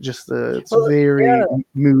know, just it's Well, very yeah.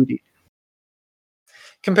 moody.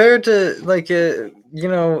 Compared to like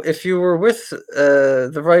if you were with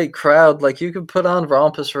the right crowd, like you could put on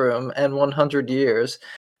Rompus Room and 100 Years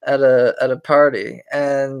at a party,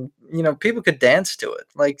 and people could dance to it.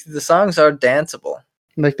 Like the songs are danceable.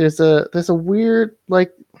 Like there's a weird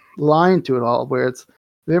like line to it all where it's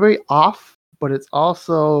very off, but it's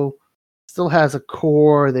also still has a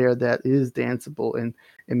core there that is danceable and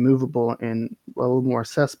movable and a little more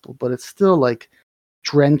accessible, but it's still like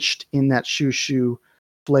drenched in that Xiu Xiu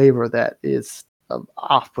flavor that is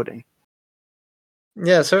off-putting.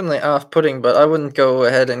 Yeah, certainly off-putting, but I wouldn't go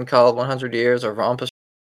ahead and call 100 Years or Rompus.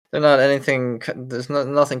 They're not anything. There's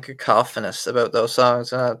nothing cacophonous about those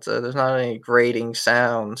songs. There's not any grating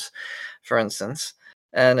sounds, for instance.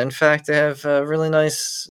 And in fact, they have really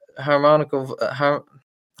nice harmonical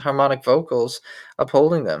harmonic vocals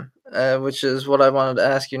upholding them, which is what I wanted to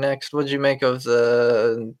ask you next. What did you make of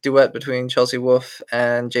the duet between Chelsea Wolfe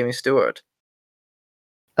and Jamie Stewart?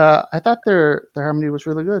 I thought their harmony was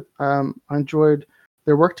really good. I enjoyed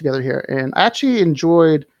their work together here, and I actually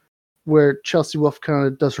enjoyed where Chelsea Wolfe kind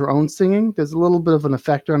of does her own singing. There's a little bit of an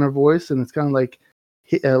effect on her voice, and it's kind of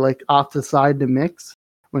like off the side to mix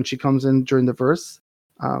when she comes in during the verse.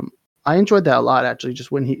 Um, I enjoyed that a lot actually,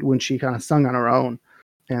 just when she kind of sung on her own,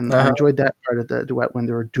 and I Uh-huh. enjoyed that part of the duet when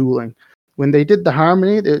they were dueling. When they did the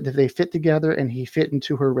harmony, they fit together, and he fit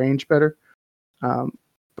into her range better. Um,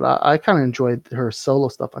 but I kind of enjoyed her solo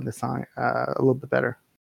stuff on this song a little bit better.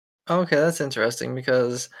 Okay, that's interesting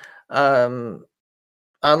because um,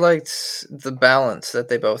 I liked the balance that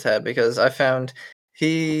they both had because I found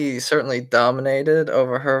he certainly dominated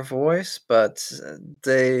over her voice, but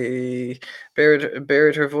they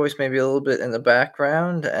buried her voice maybe a little bit in the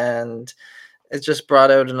background, and it just brought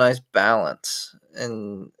out a nice balance.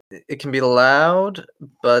 And it can be loud,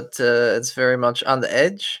 but it's very much on the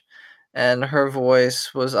edge. And her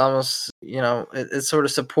voice was almost, it sort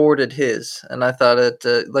of supported his, and I thought it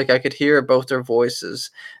like I could hear both their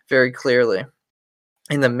voices very clearly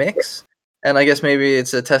in the mix. And I guess maybe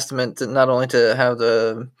it's a testament to not only to how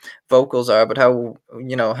the vocals are, but how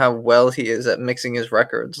well he is at mixing his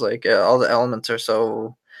records. Like all the elements are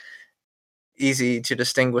so easy to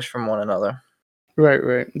distinguish from one another. Right,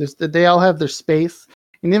 right. They all have their space,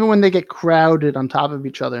 and even when they get crowded on top of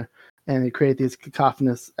each other and they create these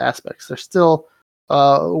cacophonous aspects, they're still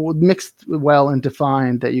mixed well and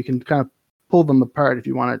defined that you can kind of pull them apart if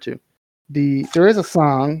you wanted to. There is a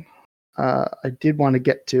song I did want to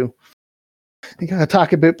get to. I'm gonna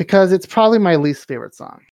talk about because it's probably my least favorite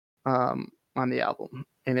song on the album,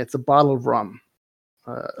 and it's a bottle of rum.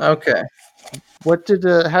 Uh, Okay.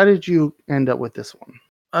 how did you end up with this one?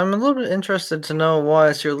 I'm a little bit interested to know why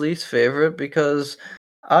it's your least favorite because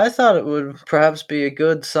I thought it would perhaps be a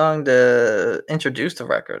good song to introduce the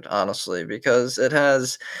record, honestly, because it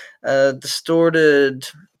has distorted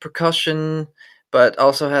percussion, but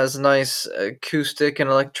also has nice acoustic and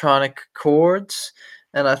electronic chords.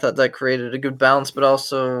 And I thought that created a good balance, but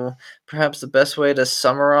also perhaps the best way to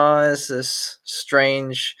summarize this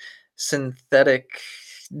strange synthetic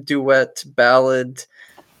duet ballad,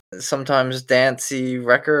 sometimes dancey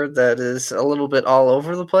record that is a little bit all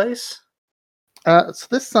over the place. So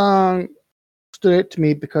this song stood out to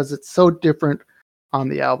me because it's so different on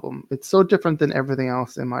the album. It's so different than everything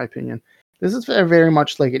else, in my opinion. This is very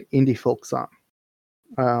much like an indie folk song.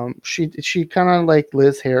 She kind of like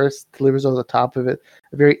Liz Harris delivers over the top of it,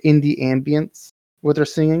 a very indie ambience with her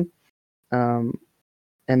singing. Um,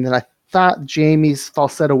 and then I thought Jamie's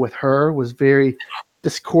falsetto with her was very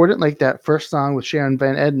discordant, like that first song with Sharon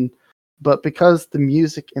Van Etten. But because the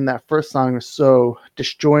music in that first song was so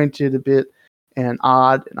disjointed a bit and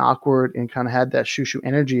odd and awkward and kind of had that Xiu Xiu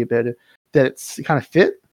energy a bit, that it's kind of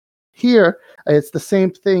fit. Here, it's the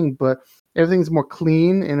same thing, but everything's more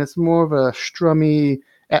clean and it's more of a strummy,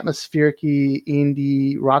 atmospheric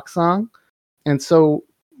indie rock song. And so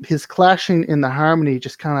his clashing in the harmony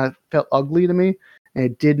just kind of felt ugly to me, and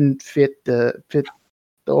it didn't fit the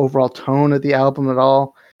overall tone of the album at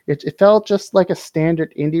all. It felt just like a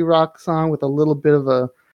standard indie rock song with a little bit of a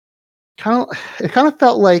kind of. It kind of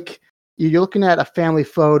felt like you're looking at a family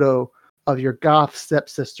photo of your goth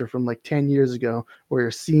stepsister from like 10 years ago, or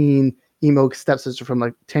you're seeing emo stepsister from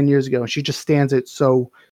like 10 years ago, and she just stands out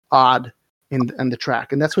so odd in the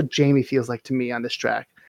track. And that's what Jamie feels like to me on this track.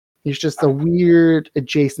 He's just a weird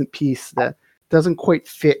adjacent piece that doesn't quite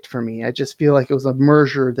fit for me. I just feel like it was a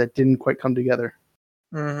merger that didn't quite come together.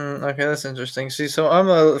 Okay, that's interesting. See, so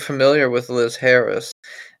I'm familiar with Liz Harris,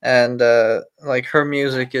 and like her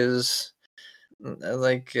music is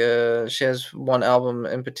she has one album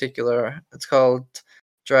in particular. It's called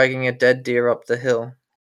 "Dragging a Dead Deer Up the Hill,"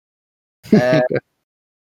 and Okay.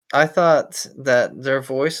 I thought that their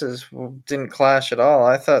voices didn't clash at all.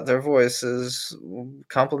 I thought their voices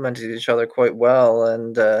complemented each other quite well,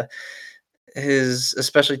 and his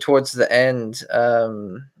especially towards the end,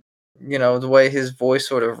 the way his voice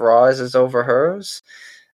sort of rises over hers.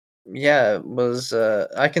 Yeah, it was.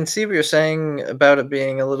 I can see what you're saying about it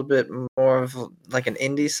being a little bit more of like an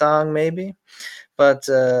indie song, maybe. But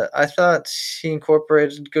I thought he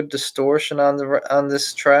incorporated good distortion on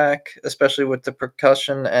this track, especially with the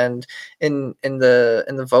percussion and in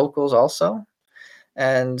the vocals also,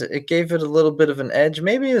 and it gave it a little bit of an edge.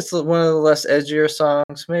 Maybe it's one of the less edgier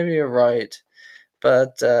songs. Maybe you're right,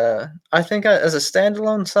 but I think as a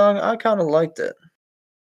standalone song, I kind of liked it.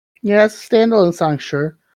 Yeah, it's a standalone song,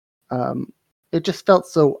 sure. Um, it just felt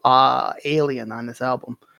so alien on this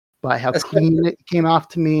album by how clean Especially, it came off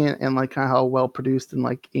to me, and like kind of how well produced and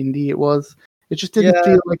like indie it was. It just didn't yeah,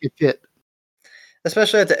 feel like it fit.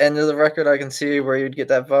 especially at the end of the record, I can see where you'd get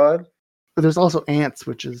that vibe. But there's also ants,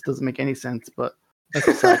 which is doesn't make any sense. But that's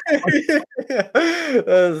beside the point.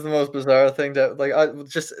 That is the most bizarre thing that like I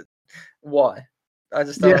just why? I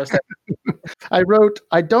just don't Yeah, understand. I wrote.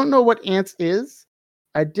 I don't know what ants is.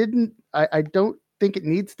 I didn't. I don't think it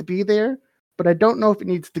needs to be there, but I don't know if it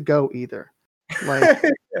needs to go either. Like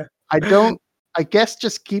Yeah. I don't. I guess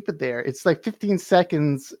just keep it there. It's like 15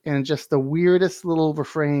 seconds and just the weirdest little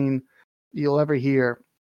refrain you'll ever hear.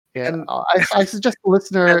 Yeah, And I suggest the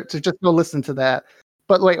listener to just go listen to that.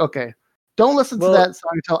 But wait, okay, don't listen to well, that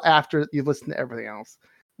song until after you listen to everything else,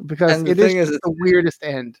 because and the it is thing is just the weirdest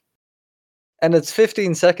end. it's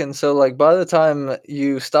 15 seconds, so like by the time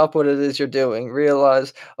you stop what it is you're doing,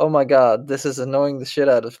 realize, "Oh my god, this is annoying the shit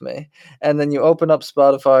out of me." And then you open up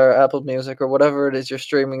Spotify or Apple Music or whatever it is you're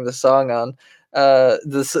streaming the song on,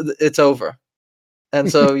 this it's over. And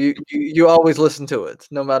so you always listen to it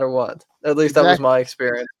no matter what. At least that was Exactly. my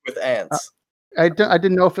experience with Uh, Ants. I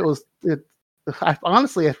didn't know if it was.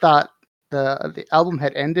 Honestly, I thought the album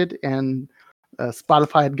had ended and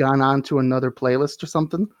Spotify had gone on to another playlist or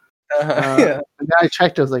something. Yeah. And then I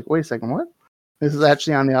checked. I was like, wait a second, what? This is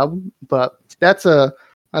actually on the album, but that's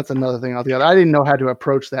another thing altogether. I didn't know how to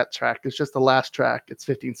approach that track. It's just the last track. It's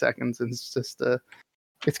 15 seconds, and it's just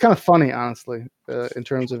it's kind of funny, honestly, in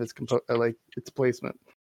terms of like its placement.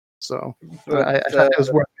 So But, I thought it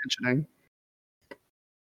was worth mentioning.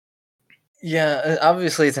 yeah,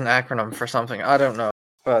 obviously it's an acronym for something, I don't know,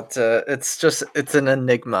 but, it's an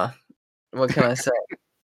enigma. What can I say?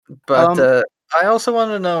 But, Um, I also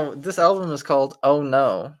wanna know this album is called "Oh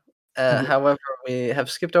No," yeah, however, we have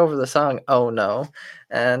skipped over the song "Oh No,"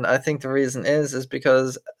 and I think the reason is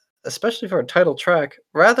because, especially for a title track,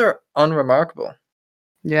 rather unremarkable.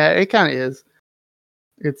 yeah, it kind of is.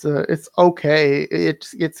 It's okay.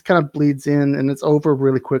 It's kind of bleeds in and it's over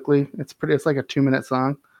really quickly. It's pretty. It's like a 2 minute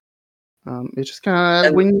song. It's just kind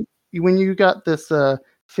of And when you got this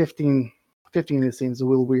 15, 15, it seems a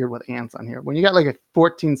little weird with ants on here. When you got like a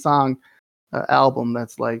 14 song album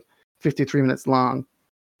that's like 53 minutes long,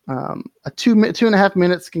 a 2.5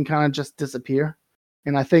 minutes can kind of just disappear.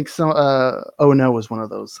 And I think some Oh No was one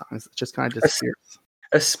of those songs that just kind of es disappears.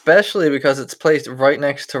 especially because it's placed right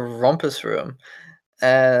next to Rumpus Room.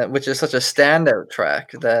 Which is such a standout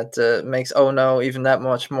track that makes "Oh No" even that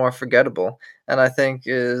much more forgettable, and I think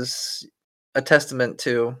is a testament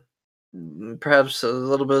to perhaps a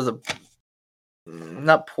little bit of the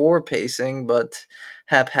not poor pacing, but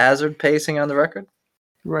haphazard pacing on the record.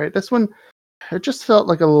 Right. This one, it just felt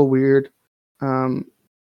like a little weird. Um,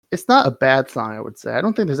 it's not a bad song, I would say. I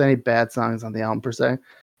don't think there's any bad songs on the album per se,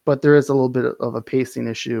 but there is a little bit of a pacing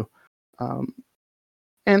issue. Um,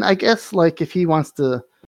 and I guess like if he wants to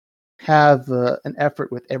have an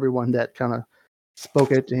effort with everyone that kind of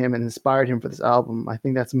spoke out to him and inspired him for this album, I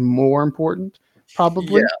think that's more important,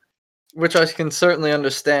 probably. Yeah, which I can certainly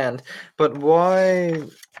understand. But why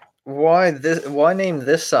name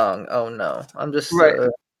this song Oh No? I'm just Right.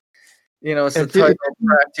 it's the It, title it,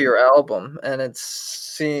 track to your album, and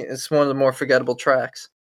it's one of the more forgettable tracks.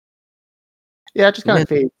 Yeah, it just kind When of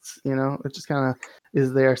fades, It just kind of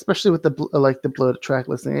is there, especially with the like the bloated track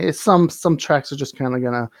listing. It's some tracks are just kind of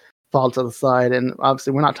gonna fall to the side, and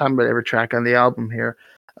obviously we're not talking about every track on the album here.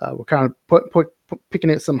 We're kind of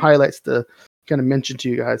picking out some highlights to kind of mention to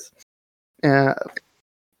you guys.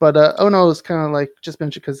 But Oh No is kind of like just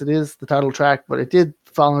mentioned because it is the title track, but it did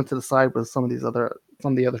fall into the side with some of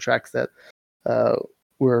the other tracks that uh,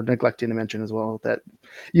 we're neglecting to mention as well that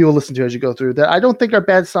you will listen to as you go through. That I don't think are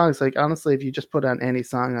bad songs. Like honestly, if you just put on any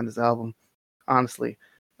song on this album, honestly,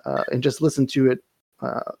 and just listen to it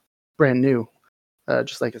brand new,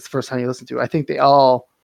 just like it's the first time you listen to it, I think they all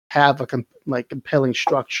have a compelling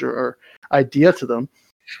structure or idea to them.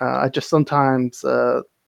 I just sometimes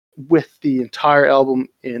with the entire album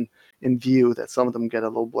in view that some of them get a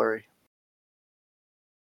little blurry.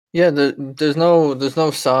 Yeah, there's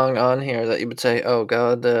no song on here that you would say, "Oh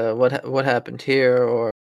God, what happened here?"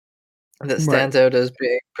 or that Right. stands out as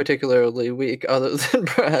being particularly weak, other than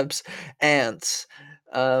perhaps "Ants."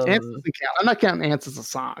 Ants Um, doesn't count. I'm not counting Ants as a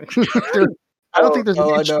song. I don't oh, think there's an oh,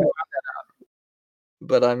 I know, instrument.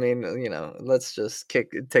 but I mean, let's just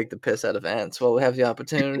take the piss out of Ants while we have the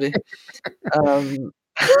opportunity. Um,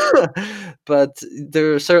 but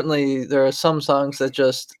there are some songs that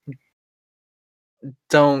just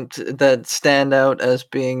don't that stand out as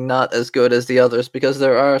being not as good as the others because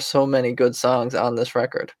there are so many good songs on this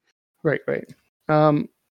record. Right, right.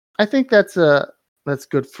 I think that's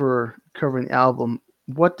good for covering the album.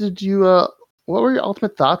 What were your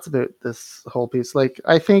ultimate thoughts about this whole piece? Like,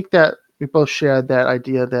 I think that we both shared that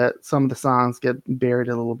idea that some of the songs get buried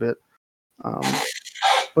a little bit. Um,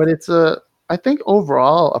 but it's I think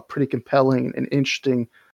overall a pretty compelling and interesting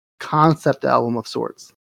concept album of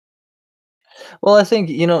sorts. Well, I think,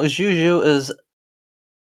 Xiu Xiu is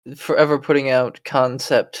forever putting out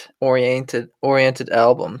concept oriented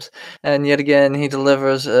albums, and yet again he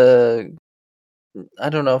delivers a I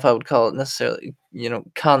don't know if I would call it necessarily,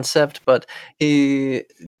 concept, but he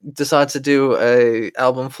decides to do a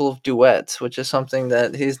album full of duets, which is something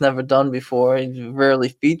that he's never done before. He rarely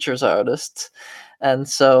features artists. And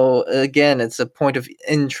so again, it's a point of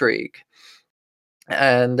intrigue.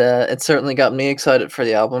 And it certainly got me excited for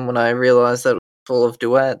the album when I realized that it was full of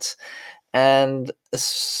duets. And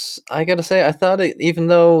I gotta say, I thought even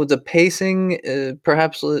though the pacing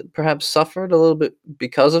perhaps suffered a little bit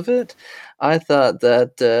because of it, I thought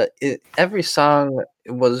that every song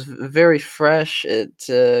was very fresh. And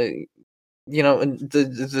the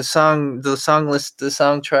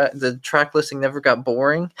track listing never got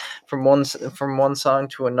boring from one song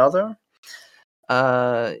to another.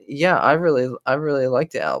 Yeah, I really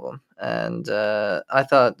liked the album, and I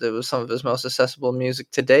thought it was some of his most accessible music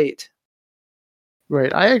to date.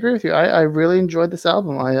 Right, I agree with you. I really enjoyed this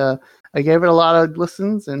album. I gave it a lot of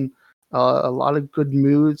listens and a lot of good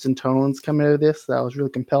moods and tones coming out of this that I was really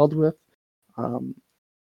compelled with. Um,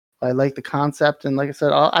 I like the concept, and like I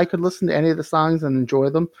said, I could listen to any of the songs and enjoy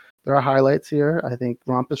them. There are highlights here. I think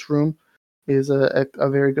Rompus Room is a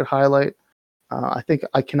very good highlight. I think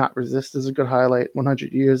I Cannot Resist is a good highlight.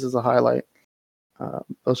 100 Years is a highlight.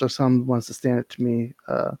 Those are some ones that stand out to me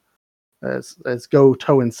as go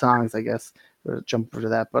towing songs, I guess. Jump over to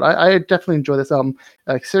that, but I definitely enjoy this album.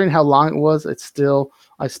 Considering how long it was, I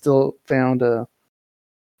still found a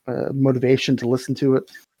motivation to listen to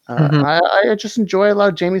it. Mhm. I just enjoy a lot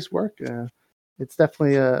of Jamie's work. It's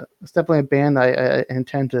definitely a band I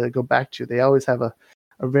intend to go back to. They always have a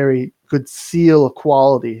very good seal of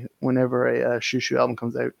quality whenever a Xiu Xiu album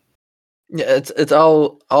comes out. Yeah, it's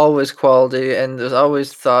all always quality, and there's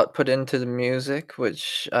always thought put into the music,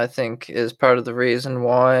 which I think is part of the reason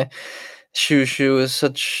why Xiu Xiu is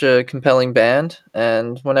such a compelling band.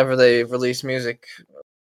 And whenever they release music,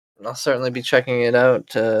 I'll certainly be checking it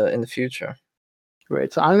out in the future.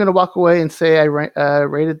 Right, so I'm gonna walk away and say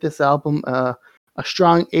rated this album a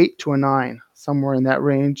strong 8 to a 9, somewhere in that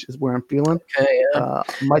range is where I'm feeling. Okay, yeah.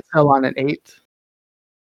 Might sell on an 8.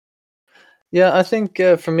 Yeah, I think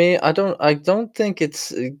for me, I don't think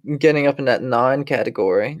it's getting up in that 9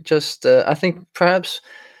 category. Just I think perhaps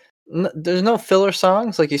there's no filler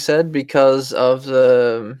songs like you said because of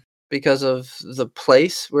the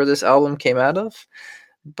place where this album came out of,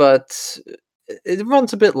 but it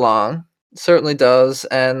runs a bit long. Certainly does,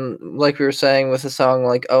 and like we were saying with a song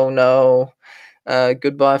like "Oh No,"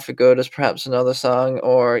 "Goodbye for Good" is perhaps another song,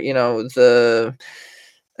 or the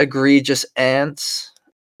egregious ants.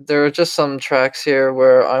 There are just some tracks here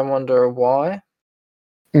where I wonder why,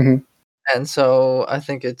 Hmm. and so I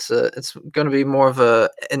think it's going to be more of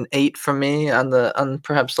an 8 for me on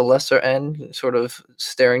perhaps the lesser end, sort of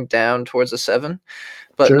staring down towards a 7,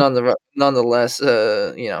 but Sure. nonetheless,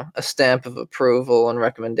 a stamp of approval and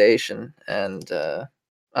recommendation. And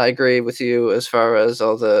I agree with you as far as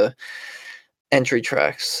all the entry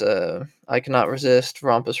tracks. I Cannot Resist,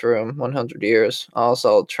 Rompus Room, 100 Years, all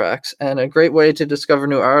solid tracks, and a great way to discover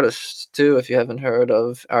new artists too. If you haven't heard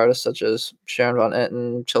of artists such as Sharon Von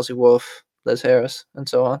Etten, Chelsea Wolfe, Liz Harris, and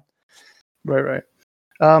so on. Right, right.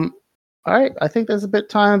 Um, all right. I think there's a bit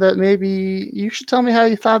time that maybe you should tell me how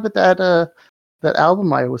you thought about that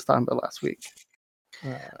album I was talking about last week.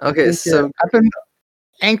 I Okay, think so I've been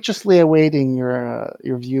anxiously awaiting your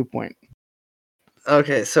viewpoint.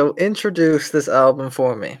 introduce this album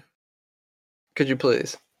for me. Could you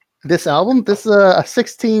please? This album, this is a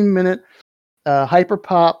 16-minute hyper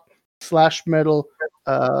pop slash metal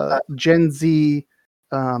Gen Z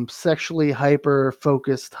sexually hyper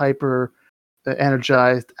focused, hyper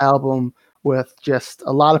energized album with just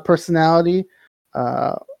a lot of personality,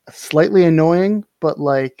 uh, slightly annoying, but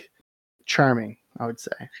like charming, I would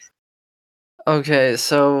say. Okay,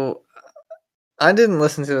 so I didn't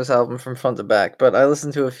listen to this album from front to back, but I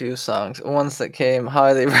listened to a few songs, ones that came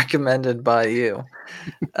highly recommended by you.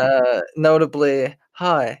 Notably,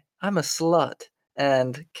 "Hi, I'm a Slut"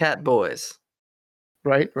 and "Cat Boys."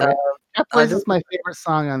 Right, Uh, right. Cat I Boys didn't is my favorite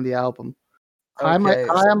song on the album. okay, Hi,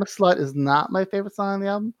 I'm a Slut is not my favorite song on the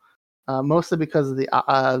album, mostly because of the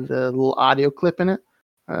little audio clip in it.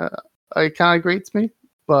 Uh, it kind of grates me,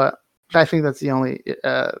 but I think that's the only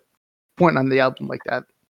point on the album like that.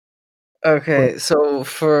 But okay, so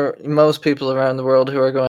for most people around the world who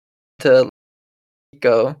are going to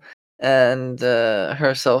Go and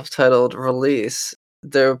her self-titled release,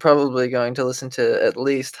 they're probably going to listen to at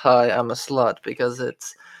least "Hi, I'm a Slut" because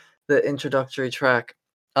it's the introductory track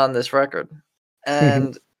on this record.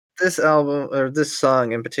 And this album, or this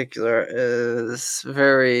song in particular, is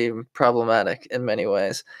very problematic in many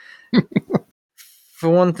ways. For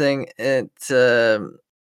one thing, it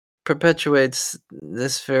perpetuates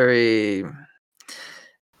this very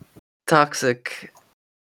toxic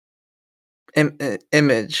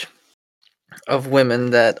image of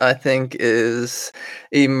women that I think is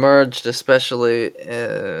emerged, especially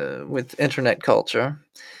with internet culture,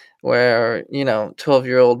 where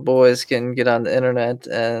 12-year-old boys can get on the internet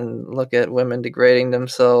and look at women degrading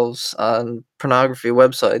themselves on pornography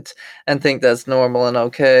websites and think that's normal and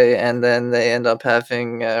okay, and then they end up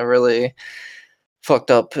having really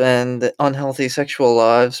fucked up and unhealthy sexual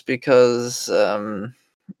lives because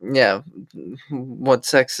yeah, what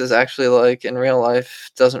sex is actually like in real life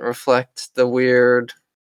doesn't reflect the weird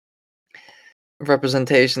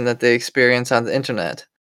representation that they experience on the internet.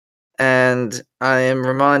 And I am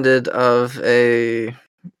reminded of a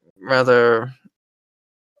rather,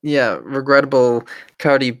 yeah, regrettable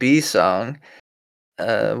Cardi B song,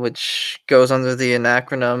 which goes under the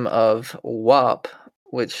acronym of WAP,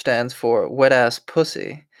 which stands for Wet Ass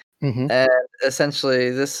Pussy. Mhm. And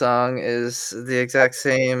essentially, this song is the exact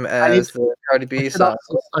same I need. as the Cardi B song.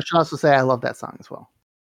 I should also say I love that song as well.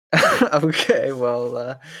 Okay,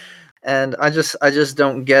 well, and I just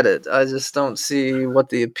don't get it. I just don't see what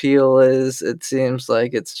the appeal is. It seems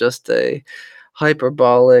like it's just a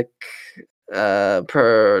hyperbolic,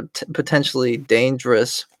 potentially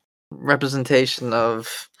dangerous representation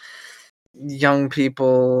of young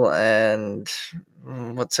people and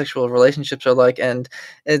what sexual relationships are like, and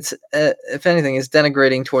it's if anything, it's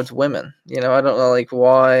denigrating towards women. I don't know, like,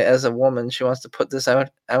 why as a woman she wants to put this out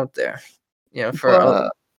there. For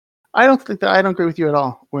But I don't agree with you at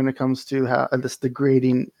all when it comes to how this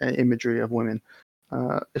degrading imagery of women.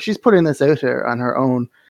 If she's putting this out there on her own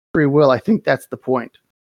free will, I think that's the point.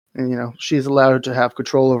 And she's allowed to have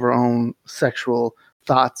control over her own sexual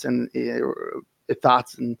thoughts and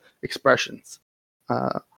expressions.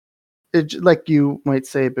 Uh, like you might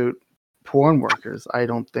say about porn workers, I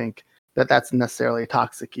don't think that that's necessarily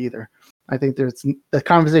toxic either. I think there's the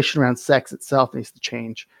conversation around sex itself needs to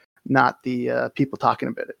change, not the people talking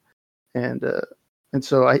about it. And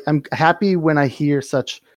so I'm happy when I hear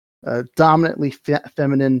such dominantly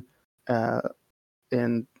feminine uh,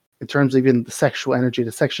 in terms of even the sexual energy,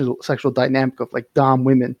 the sexual dynamic of like dom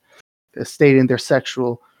women stating their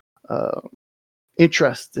sexual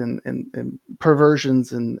interest and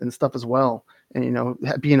perversions and stuff as well, and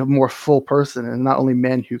being a more full person, and not only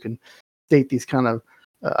men who can state these kind of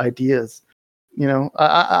ideas.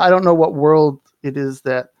 I don't know what world it is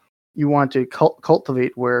that you want to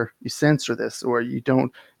cultivate where you censor this or you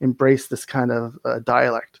don't embrace this kind of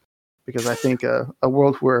dialect, because I think a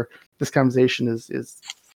world where this conversation is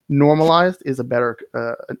normalized is a better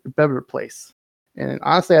place. And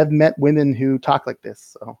honestly, I've met women who talk like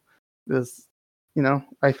this, so this,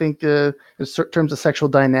 I think in terms of sexual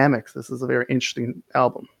dynamics, this is a very interesting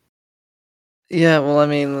album. Yeah, well, I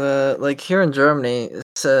mean, like here in Germany,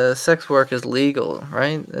 sex work is legal,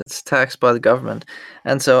 right? It's taxed by the government.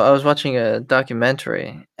 And so I was watching a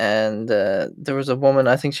documentary, and there was a woman,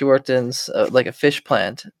 I think she worked in like a fish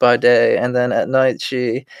plant by day, and then at night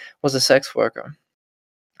she was a sex worker.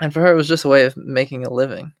 And for her, it was just a way of making a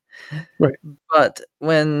living. Right. But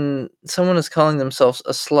when someone is calling themselves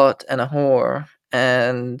a slut and a whore,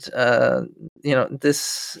 and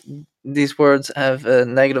these words have a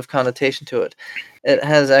negative connotation to it, it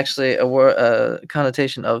has actually a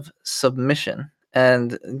connotation of submission,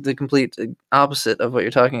 and the complete opposite of what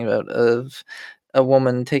you're talking about, of a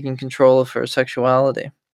woman taking control of her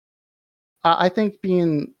sexuality. I think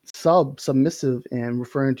being submissive and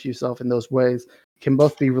referring to yourself in those ways can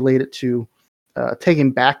both be related to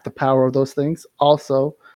taking back the power of those things.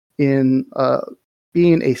 Also, in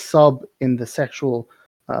being a sub in the sexual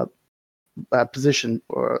position,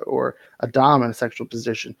 or a dom in a sexual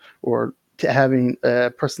position, or to having a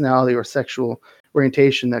personality or sexual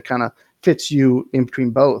orientation that kind of fits you in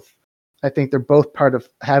between both. I think they're both part of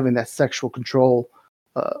having that sexual control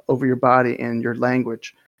over your body and your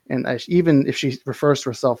language. And even if she refers to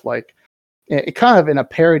herself like, it kind of in a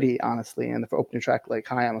parody, honestly, in the opening track, like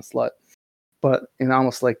 "Hi, I'm a slut," but in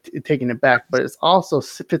almost like taking it back. But it's also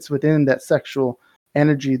fits within that sexual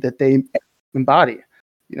energy that they embody.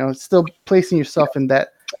 It's still placing yourself in that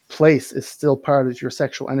place is still part of your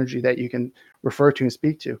sexual energy that you can refer to and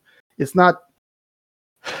speak to. It's not.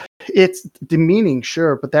 It's demeaning,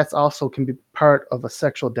 sure, but that's also can be part of a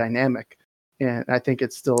sexual dynamic. And I think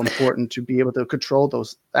it's still important to be able to control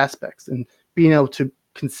those aspects and being able to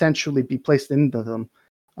consensually be placed into them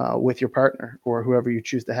with your partner or whoever you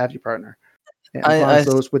choose to have your partner. And as long I, as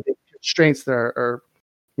I those with the constraints that are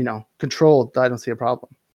controlled, I don't see a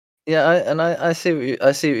problem. Yeah, I see what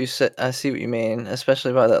I see what you said. I see what you mean,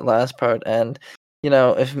 especially by that last part. And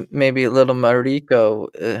if maybe little Mariko,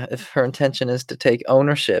 if her intention is to take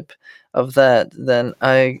ownership of that, then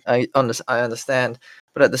I understand.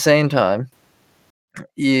 But at the same time,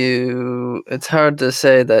 it's hard to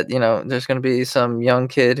say that there's going to be some young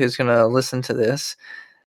kid who's going to listen to this,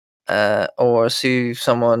 or see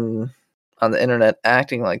someone on the internet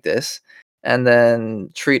acting like this, and then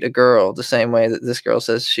treat a girl the same way that this girl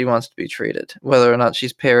says she wants to be treated, whether or not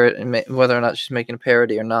whether or not she's making a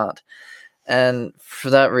parody or not. And for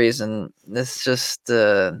that reason, it's just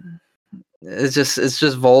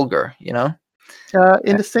vulgar.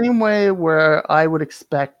 In the same way where I would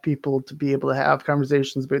expect people to be able to have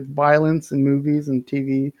conversations with violence in movies and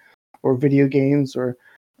TV or video games, or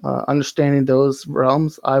understanding those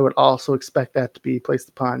realms, I would also expect that to be placed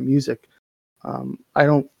upon music. I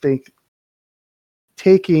don't think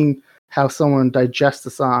taking how someone digests a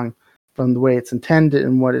song from the way it's intended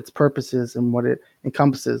and what its purpose is and what it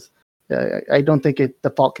encompasses, I don't think the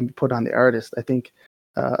fault can be put on the artist. I think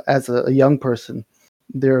as a young person,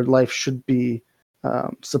 their life should be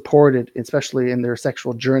supported, especially in their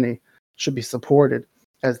sexual journey, should be supported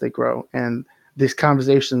as they grow. And these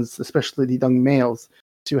conversations, especially the young males,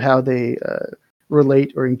 to how they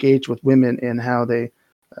relate or engage with women and how they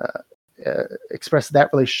express that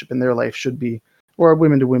relationship in their life should be, or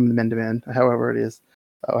women to women, men to men, however it is,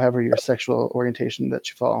 however your sexual orientation that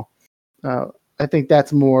you fall. I think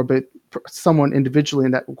that's more, but someone individually,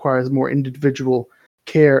 and that requires more individual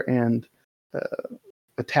care and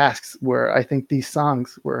tasks. Where I think these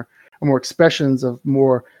songs are more expressions of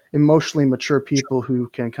more emotionally mature people who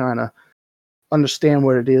can kind of understand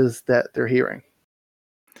what it is that they're hearing.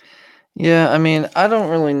 Yeah, I mean, I don't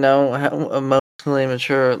really know how emotionally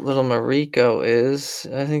mature little Mariko is.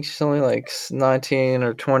 I think she's only like 19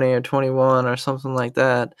 or 20 or 21 or something like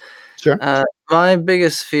that. Sure. My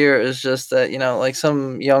biggest fear is just that, like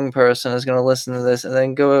some young person is going to listen to this and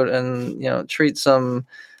then go out and, treat some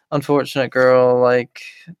unfortunate girl like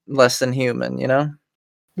less than human.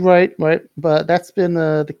 Right, right. But that's been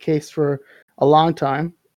the case for a long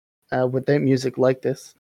time with that music like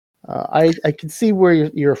this. I can see where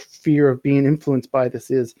your fear of being influenced by this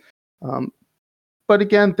is. But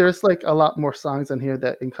again, there's like a lot more songs on here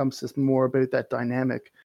that encompasses more about that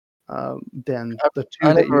dynamic than the two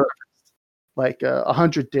I that you never. referenced. Like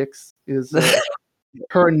 100 Dicks is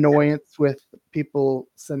her annoyance with people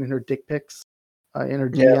sending her dick pics in her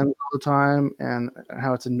Yeah. DMs all the time, and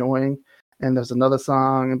how it's annoying. And there's another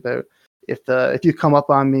song about if you come up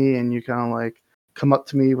on me and you kind of like come up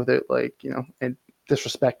to me with it, like, and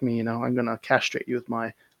disrespect me, I'm gonna castrate you with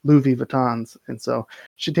my Louis Vuittons. And so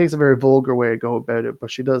she takes a very vulgar way to go about it,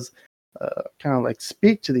 but she does kind of like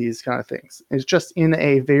speak to these kind of things. It's just in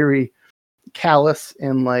a very callous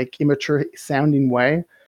and like immature sounding way,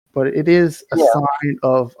 but it is a sign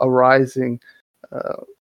of a rising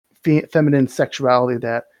feminine sexuality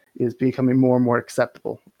that is becoming more and more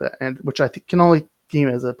acceptable, and which I think can only deem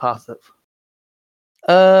as a positive.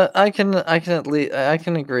 I can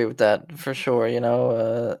agree with that for sure.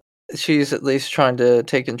 She's at least trying to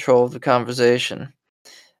take control of the conversation,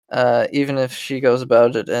 even if she goes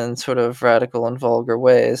about it in sort of radical and vulgar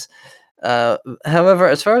ways. However,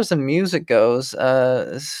 as far as the music goes,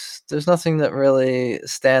 there's nothing that really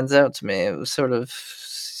stands out to me. It was sort of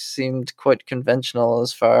seemed quite conventional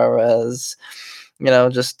as far as,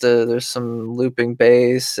 just there's some looping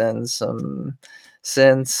bass and some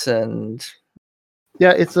synths and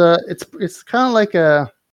Yeah, it's kind of like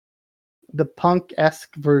the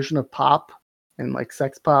punk-esque version of pop and like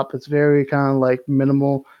sex pop. It's very kind of like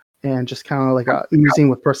minimal and just kind of like oozing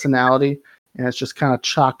with personality, and it's just kind of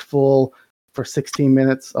chocked full for 16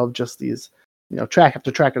 minutes of just these, track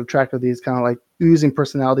after track after track of these kind of like oozing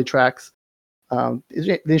personality tracks. The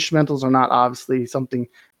instrumentals are not obviously something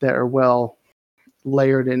that are well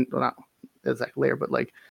layered in, well, not exactly layered, but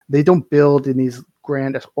like they don't build in these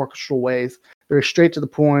grand orchestral ways. They're straight to the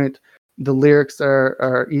point. The lyrics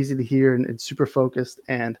are easy to hear and super focused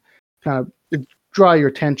and kind of draw your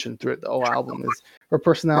attention through it. The whole album is her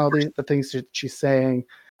personality, the things that she's saying,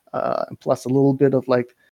 and plus a little bit of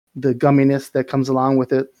like the gumminess that comes along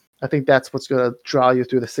with it. I think that's what's going to draw you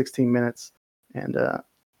through the 16 minutes. And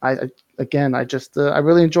I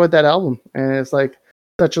really enjoyed that album, and it's like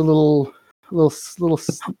such a little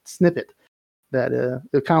snippet that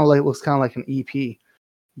it kind of like looks kind of like an EP.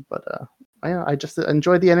 But I just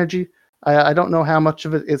enjoyed the energy. I don't know how much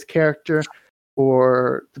of it is character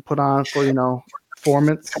or to put on for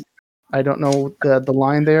performance. I don't know the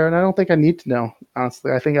line there, and I don't think I need to know,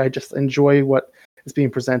 honestly. I think I just enjoy what is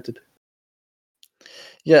being presented.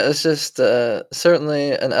 yeah, it's just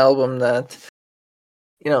certainly an album that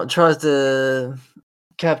tries to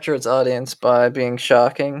capture its audience by being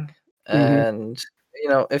shocking. Mm-hmm. And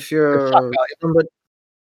if you're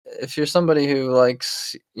somebody who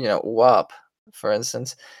likes WAP, for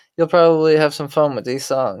instance, you'll probably have some fun with these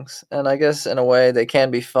songs. And I guess in a way they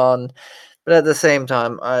can be fun, but at the same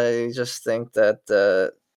time, I just think that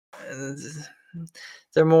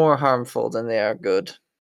they're more harmful than they are good.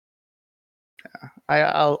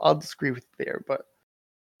 I'll disagree with you there, but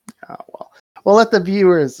well, we'll let the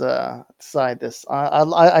viewers decide this.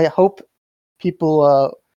 I hope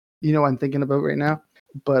people I'm thinking about right now,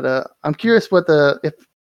 but I'm curious if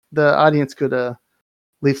the audience could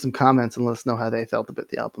leave some comments and let us know how they felt about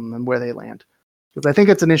the album and where they land, because I think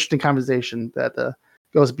it's an interesting conversation that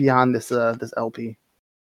goes beyond this LP.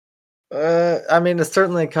 I mean, it's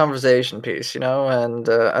certainly a conversation piece, and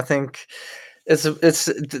I think it's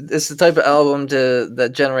the type of album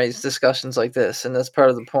that generates discussions like this, and that's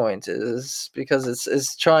part of the point, is because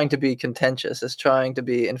it's trying to be contentious, it's trying to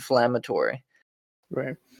be inflammatory.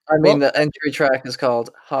 Right. I mean, Well, the entry track is called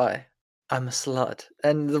 "Hi, I'm a Slut,"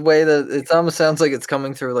 and the way that it almost sounds like it's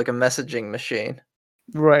coming through like a messaging machine.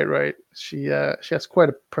 right. She has quite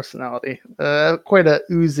a personality, quite a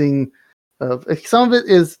oozing of. Some of it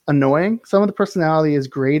is annoying. Some of the personality is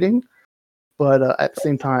grating, but at the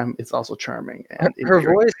same time, it's also charming and Her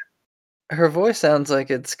endearing. voice sounds like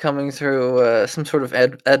it's coming through some sort of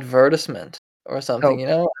advertisement or something,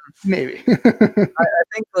 Oh, maybe. I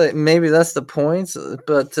think like maybe that's the point,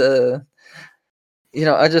 but I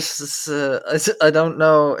don't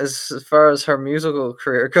know as far as her musical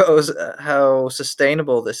career goes, how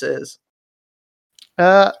sustainable this is.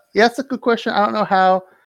 Yeah, that's a good question. I don't know how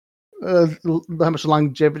much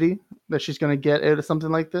longevity that she's going to get out of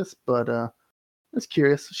something like this, but it's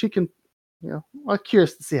curious. She can, I'm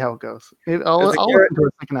curious to see how it goes. Maybe I'll It's listen to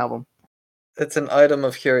her second album. it's an item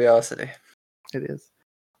of curiosity. It is.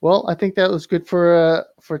 Well, I think that was good for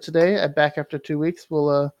today. Back after 2 weeks,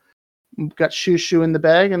 we've got Xiu Xiu in the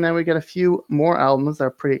bag, and then we got a few more albums that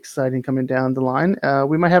are pretty exciting coming down the line.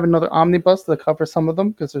 We might have another omnibus that covers some of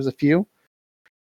them because there's a few.